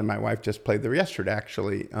Pickle, and my wife just played there yesterday,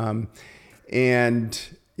 actually. So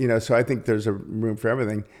I think there's a room for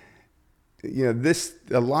everything.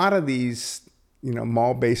 A lot of these,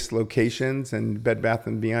 mall-based locations and Bed Bath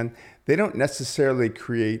 & Beyond, they don't necessarily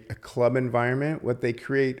create a club environment. What they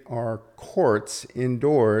create are courts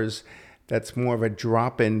indoors that's more of a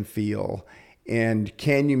drop-in feel. And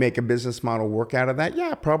can you make a business model work out of that?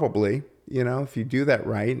 Yeah, probably. If you do that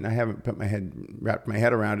right. And I haven't wrapped my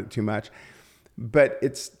head around it too much. But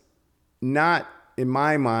it's not, in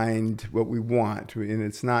my mind, what we want, and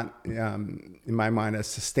it's not, in my mind, as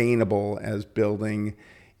sustainable as building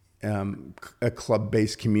a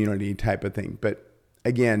club-based community type of thing. But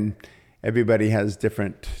again, everybody has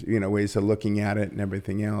different, ways of looking at it and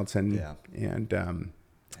everything else.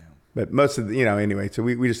 But most of the, anyway, so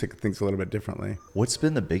we just think of things a little bit differently. What's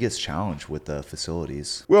been the biggest challenge with the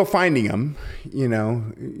facilities? Well, finding them,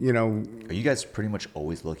 Are you guys pretty much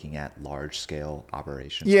always looking at large scale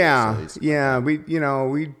operations? Yeah.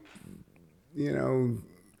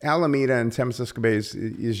 Alameda and San Francisco Bay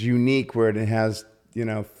is unique where it has,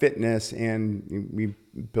 fitness, and we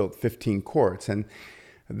built 15 courts, and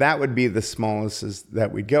that would be the smallest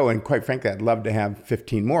that we'd go. And quite frankly, I'd love to have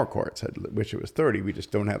 15 more courts. I wish it was 30. We just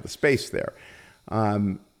don't have the space there.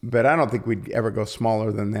 But I don't think we'd ever go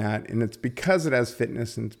smaller than that. And it's because it has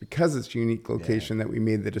fitness, and it's because it's a unique location that we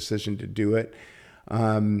made the decision to do it.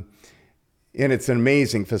 And it's an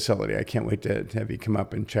amazing facility. I can't wait to have you come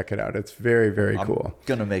up and check it out. It's very, very cool. I'm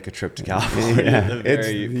gonna make a trip to California.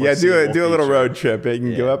 Do a little road trip. You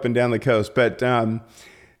can go up and down the coast. But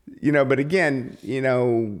but again,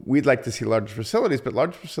 we'd like to see larger facilities, but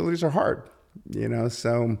larger facilities are hard.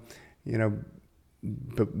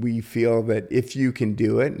 But we feel that if you can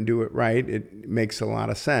do it and do it right, it makes a lot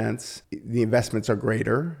of sense. The investments are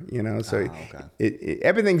greater, so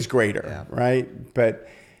everything's greater, right? But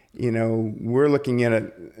we're looking at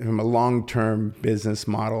it from a long-term business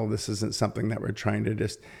model. This isn't something that we're trying to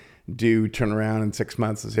just turn around in 6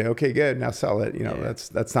 months and say, okay, good, now sell it.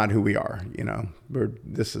 That's not who we are.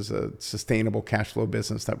 This is a sustainable cash flow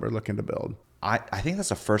business that we're looking to build. I think that's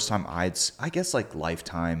the first time I guess like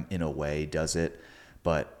Lifetime in a way does it,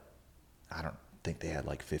 but I don't think they had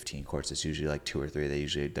like 15 courts. It's usually like 2 or 3. They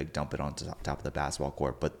usually like dump it on top of the basketball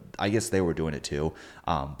court, but I guess they were doing it too.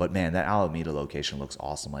 But man, that Alameda location looks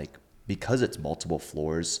awesome. Like because it's multiple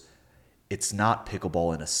floors, it's not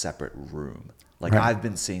pickleball in a separate room. Like Right. I've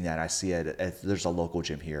been seeing that. I see it. There's a local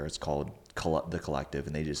gym here. It's called The Collective,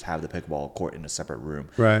 and they just have the pickleball court in a separate room.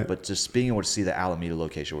 Right. But just being able to see the Alameda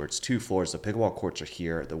location where it's 2 floors, the pickleball courts are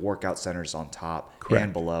here, the workout center's on top Correct.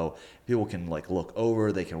 and below. People can like look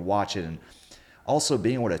over, they can watch it, and also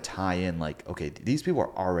being able to tie in like, okay, these people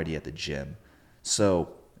are already at the gym, so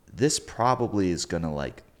this probably is gonna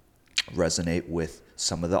like resonate with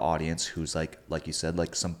some of the audience who's like you said,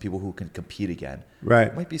 like some people who can compete again. Right.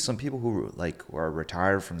 It might be some people who like are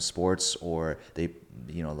retired from sports, or they,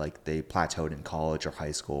 you know, like they plateaued in college or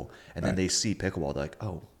high school, and then they see pickleball, they're like,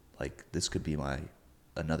 oh, like this could be my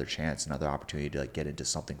another chance, another opportunity to like get into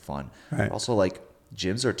something fun. Right. Also, like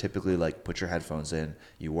gyms are typically like put your headphones in,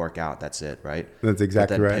 you work out, that's it, right? That's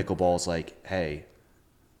exactly but then right. Pickleball's like, hey,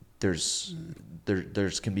 there's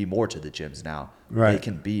can be more to the gyms now. Right. They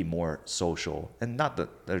can be more social, and not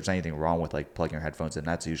that there's anything wrong with like plugging your headphones in.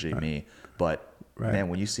 That's usually me. But Right. man,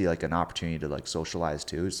 when you see like an opportunity to like socialize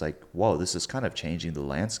too, it's like, whoa, this is kind of changing the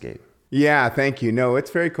landscape. Yeah, thank you. No,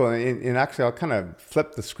 it's very cool. And actually, I'll kind of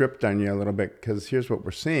flip the script on you a little bit, because here's what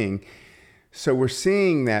we're seeing. So we're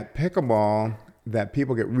seeing that pickleball, that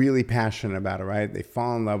people get really passionate about it, right? They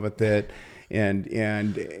fall in love with it. And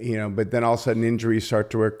you know, but then all of a sudden injuries start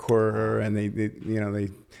to occur, and they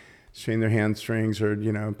strain their hamstrings, or,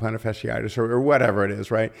 you know, plantar fasciitis, or whatever it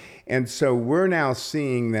is, right? And so we're now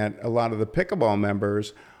seeing that a lot of the pickleball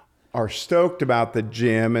members are stoked about the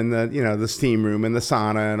gym and the, you know, the steam room and the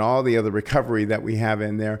sauna and all the other recovery that we have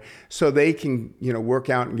in there, so they can, you know, work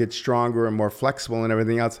out and get stronger and more flexible and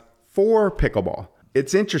everything else for pickleball.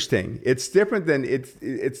 It's interesting. It's different than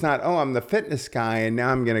it's not, oh, I'm the fitness guy and now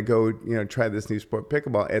I'm going to go, you know, try this new sport,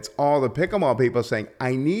 pickleball. It's all the pickleball people saying,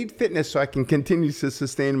 I need fitness so I can continue to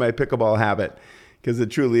sustain my pickleball habit, because it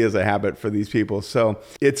truly is a habit for these people. So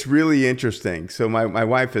it's really interesting. So my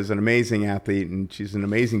wife is an amazing athlete, and she's in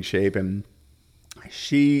amazing shape, and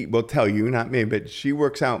she will tell you, not me, but she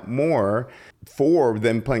works out more for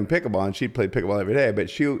them playing pickleball, and she'd play pickleball every day, but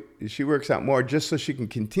she works out more just so she can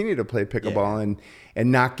continue to play pickleball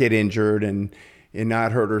and not get injured and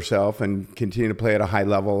not hurt herself, and continue to play at a high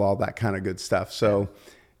level, all that kind of good stuff. So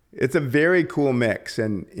it's a very cool mix,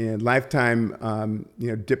 and Lifetime, you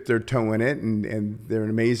know, dipped their toe in it, and they're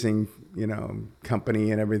an amazing, you know,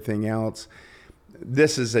 company and everything else.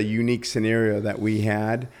 This is a unique scenario that we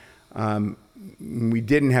had. We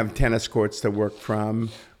didn't have tennis courts to work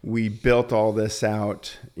from. We built all this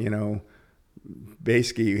out, you know.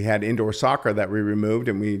 Basically, we had indoor soccer that we removed,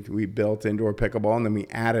 and we built indoor pickleball, and then we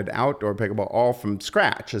added outdoor pickleball all from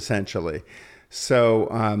scratch, essentially. So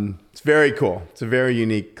it's very cool. It's a very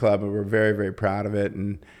unique club, and we're very, very proud of it.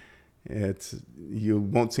 And you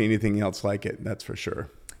won't see anything else like it, that's for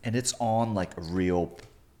sure. And it's on like a real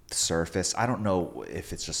surface. I don't know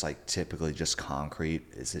if it's just like typically just concrete.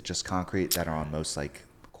 Is it just concrete that are on most like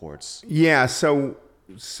courts? Yeah.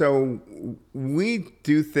 So we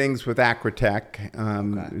do things with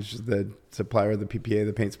Acrotech, which is the supplier of the PPA,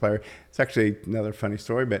 the paint supplier. It's actually another funny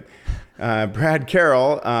story, but Brad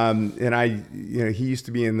Carroll and I, you know, he used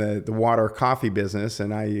to be in the water coffee business,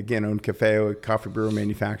 and I, again, owned Café, a coffee brewer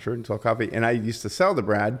manufacturer, and sold coffee. And I used to sell to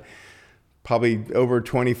Brad probably over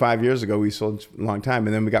 25 years ago. We sold a long time,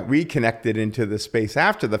 and then we got reconnected into the space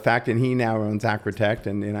after the fact, and he now owns Acrotech,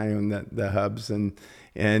 and I own the hubs and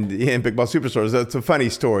Pickleball Superstores. It's a funny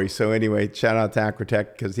story. So anyway, shout out to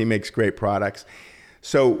Acrotech, because he makes great products.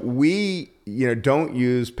 So we, you know, don't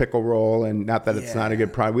use pickle roll, and not that it's not a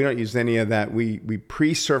good product. We don't use any of that. We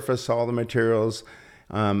pre-surface all the materials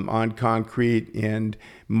on concrete and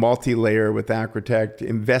multi-layer with Acrotech.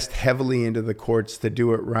 Invest heavily into the courts to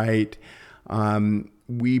do it right.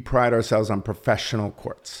 We pride ourselves on professional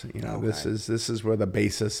courts. You know, this is where the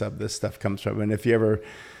basis of this stuff comes from. And if you ever,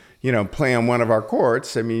 you know, play on one of our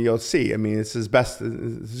courts, I mean, you'll see. I mean, it's as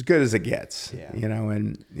good as it gets. Yeah. You know,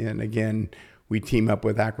 and again, we team up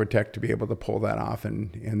with Acrotech to be able to pull that off,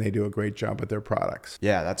 and they do a great job with their products.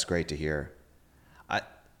 Yeah, that's great to hear.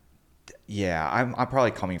 I'm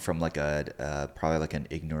probably coming from like probably like an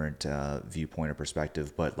ignorant viewpoint or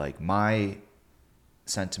perspective, but like my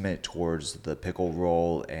sentiment towards the pickle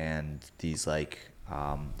roll and these like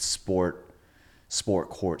sport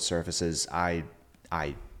court surfaces, I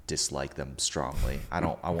dislike them strongly. I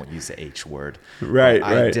won't use the H word. Right.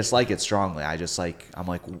 I dislike it strongly. I'm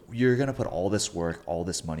like, you're going to put all this work, all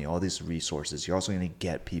this money, all these resources. You're also going to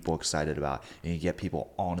get people excited about, and you get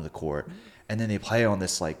people onto the court, and then they play on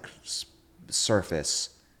this like surface.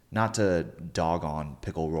 Not to dog on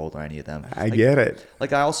pickle roll or any of them. I get it.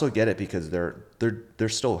 Like I also get it, because they're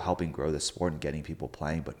still helping grow the sport and getting people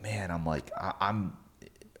playing. But man, I'm like,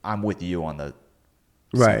 I'm with you on the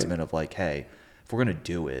Right. sentiment of like, hey, if we're gonna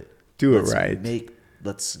do it, Do it let's right.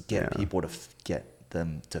 Let's get people to get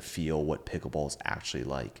them to feel what pickleball is actually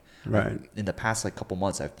like. Right. In the past like couple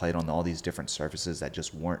months, I've played on all these different surfaces that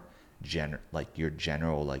just weren't like your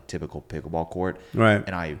general like typical pickleball court, Right.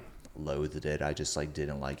 and I loathed it. I just like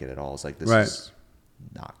didn't like it at all. It's like, this Right. is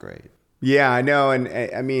not great. Yeah, I know. And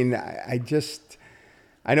I mean, I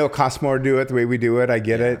know it costs more to do it the way we do it. I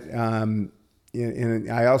get it. And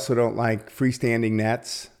I also don't like freestanding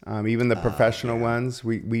nets. Even the professional ones,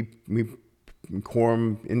 we core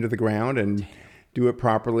them into the ground and do it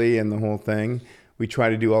properly and the whole thing. We try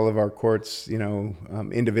to do all of our courts,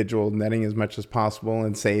 individual netting as much as possible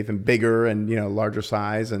and safe and bigger and, larger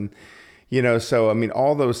size. And, so, I mean,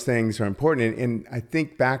 all those things are important. And I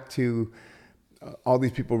think back to all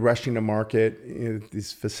these people rushing to market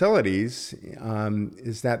these facilities,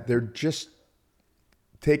 is that they're just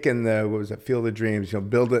taking the, Field of Dreams,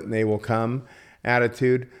 build it and they will come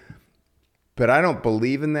attitude. But I don't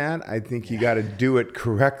believe in that. I think you got to do it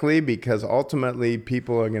correctly, because ultimately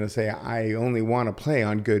people are going to say, I only want to play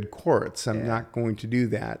on good courts. I'm not going to do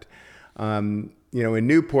that. In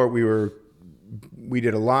Newport, we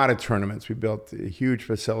did a lot of tournaments. We built a huge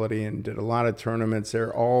facility and did a lot of tournaments.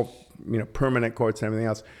 They're all, permanent courts and everything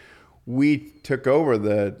else. We took over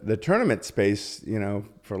the tournament space,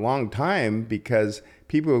 for a long time, because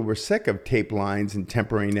people were sick of tape lines and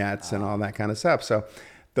temporary nets and all that kind of stuff. So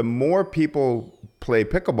the more people play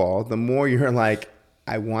pickleball, the more you're like,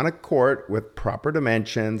 I want a court with proper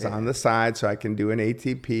dimensions on the side so I can do an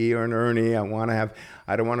ATP or an Ernie.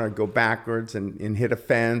 I don't want to go backwards and hit a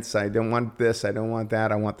fence. I don't want this. I don't want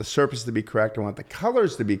that. I want the surface to be correct. I want the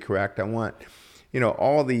colors to be correct. I want,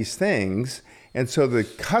 all these things. And so the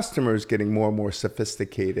customer's getting more and more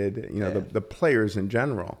sophisticated, the players in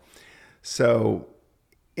general. So,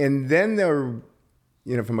 and then they're,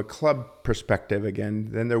 from a club perspective, again,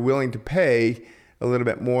 then they're willing to pay a little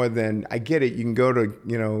bit more than, I get it. You can go to,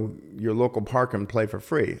 your local park and play for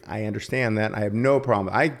free. I understand that. I have no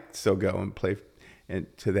problem. I still go and play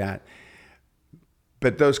to that.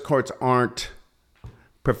 But those courts aren't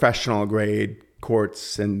professional grade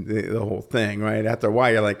courts and the whole thing, right? After a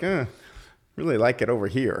while, you're like, really like it over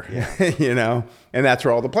here, and that's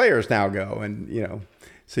where all the players now go. And,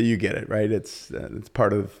 so you get it, right? It's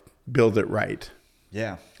part of build it right.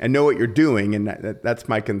 Yeah. And know what you're doing. And that's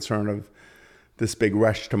my concern of this big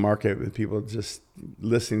rush to market, with people just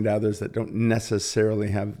listening to others that don't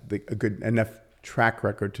necessarily have a good enough track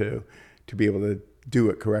record to be able to do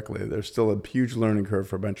it correctly. There's still a huge learning curve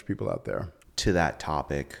for a bunch of people out there. To that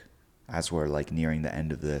topic, as we're like nearing the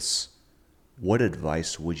end of this, what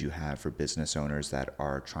advice would you have for business owners that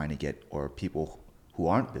are trying to get, or people who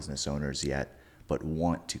aren't business owners yet, but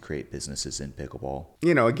want to create businesses in pickleball?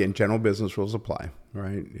 Again, general business rules apply,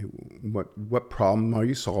 right? What problem are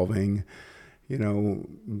you solving? How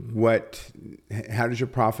does your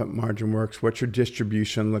profit margin works? What's your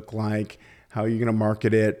distribution look like? How are you going to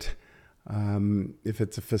market it? If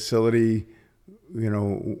it's a facility,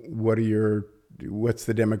 what's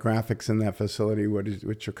the demographics in that facility?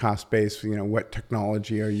 What's your cost base? What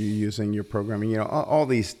technology are you using? Your programming? All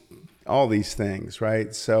these things,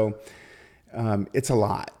 right? So it's a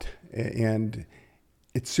lot, and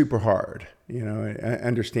it's super hard. I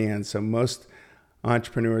understand. So most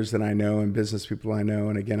entrepreneurs that I know and business people I know,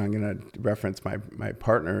 and again, I'm going to reference my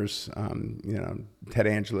partners, Ted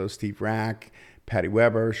Angelo, Steve Rack, Patty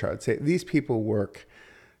Weber, Charlotte Say. These people work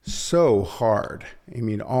so hard. I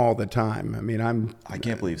mean, all the time. I mean, I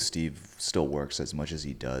can't believe Steve still works as much as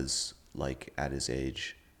he does, like at his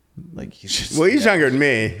age. Like he's just, he's younger than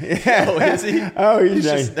me. Yeah. Oh, is he? Oh, he's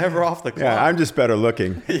just never off the clock. Yeah, I'm just better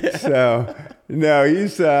looking. Yeah. So no,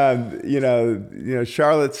 he's Charlotte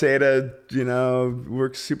Seda,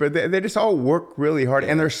 works super. They just all work really hard,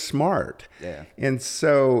 and they're smart. Yeah. And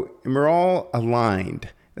so we're all aligned.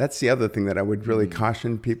 That's the other thing that I would really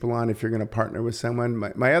caution people on if you're going to partner with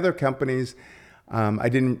someone. My other companies, I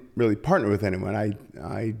didn't really partner with anyone.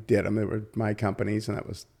 I did them. They were my companies, and that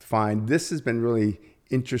was fine. This has been really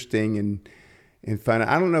interesting and fun.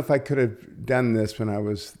 I don't know if I could have done this when I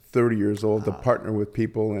was 30 years old, to partner with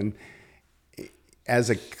people. And as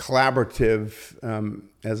a collaborative,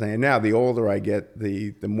 as I am now, the older I get,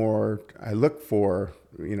 the more I look for,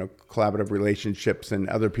 collaborative relationships and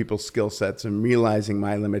other people's skill sets, and realizing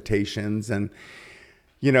my limitations. And,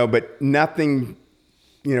 but nothing,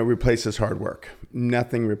 replaces hard work.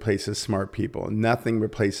 Nothing replaces smart people. Nothing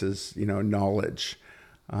replaces, knowledge.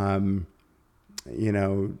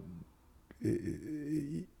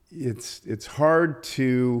 It's hard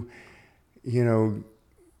to,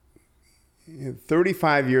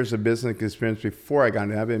 35 years of business experience before I got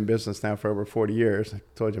into it. I've been in business now for over 40 years. I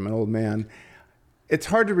told you I'm an old man. It's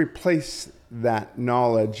hard to replace that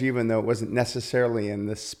knowledge, even though it wasn't necessarily in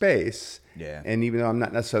this space. Yeah. And even though I'm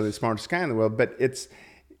not necessarily the smartest guy in the world, but it's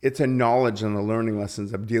a knowledge and the learning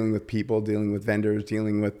lessons of dealing with people, dealing with vendors,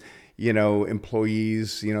 dealing with,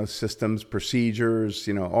 employees, systems, procedures,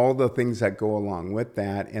 all the things that go along with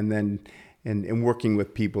that. And then, and working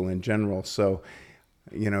with people in general. So,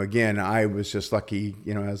 again, I was just lucky,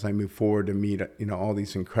 as I move forward to meet, all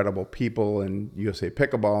these incredible people in USA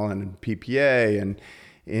Pickleball and in PPA and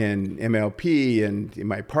in MLP and in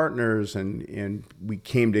my partners. And we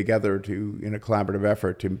came together in a collaborative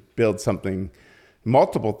effort to build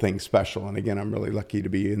multiple things special. And again, I'm really lucky to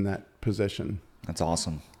be in that position. That's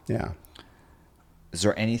awesome. Yeah. Is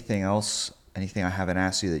there anything I haven't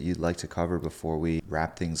asked you that you'd like to cover before we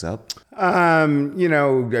wrap things up? I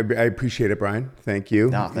appreciate it, Brian. Thank you.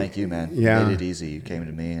 No, thank you, man. Yeah. You made it easy. You came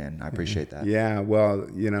to me, and I appreciate that. Yeah. Well,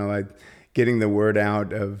 getting the word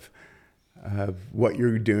out of what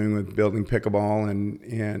you're doing with building pickleball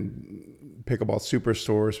and pickleball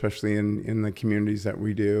superstore, especially in the communities that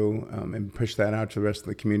we do, and push that out to the rest of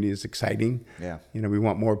the community is exciting. Yeah. We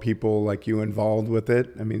want more people like you involved with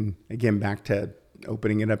it. I mean, again, back to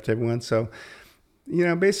opening it up to everyone. So,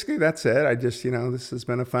 basically that's it. I just, this has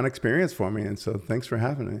been a fun experience for me. And so thanks for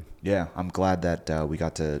having me. Yeah. I'm glad that we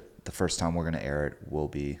got to, the first time we're going to air it will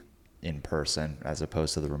be in person as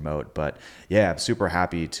opposed to the remote. But yeah, I'm super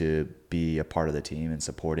happy to be a part of the team and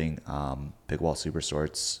supporting Pickleball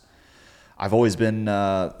Superstore. I've always been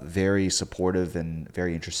very supportive and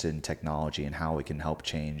very interested in technology and how it can help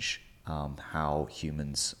change how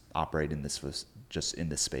humans operate in this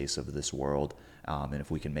space of this world. And if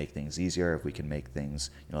we can make things easier, if we can make things,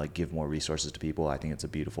 like give more resources to people, I think it's a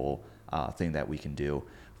beautiful thing that we can do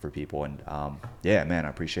for people. And yeah, man, I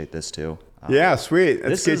appreciate this too. Yeah, sweet.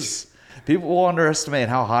 People will underestimate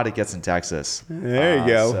how hot it gets in Texas. There you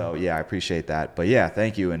go. So yeah, I appreciate that. But yeah,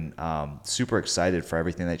 thank you. And super excited for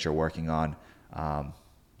everything that you're working on.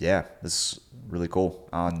 Yeah, this is really cool.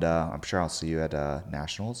 And I'm sure I'll see you at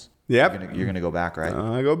Nationals. Yep. You're gonna go back, right?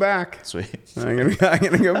 I go back. Sweet. I'm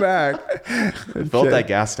gonna go back. Fill up that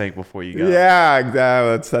gas tank before you go. Yeah,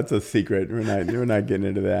 that's a secret. We're not getting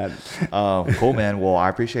into that. Cool, man. Well, I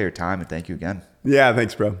appreciate your time and thank you again. Yeah,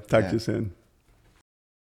 thanks, bro. Talk to you soon.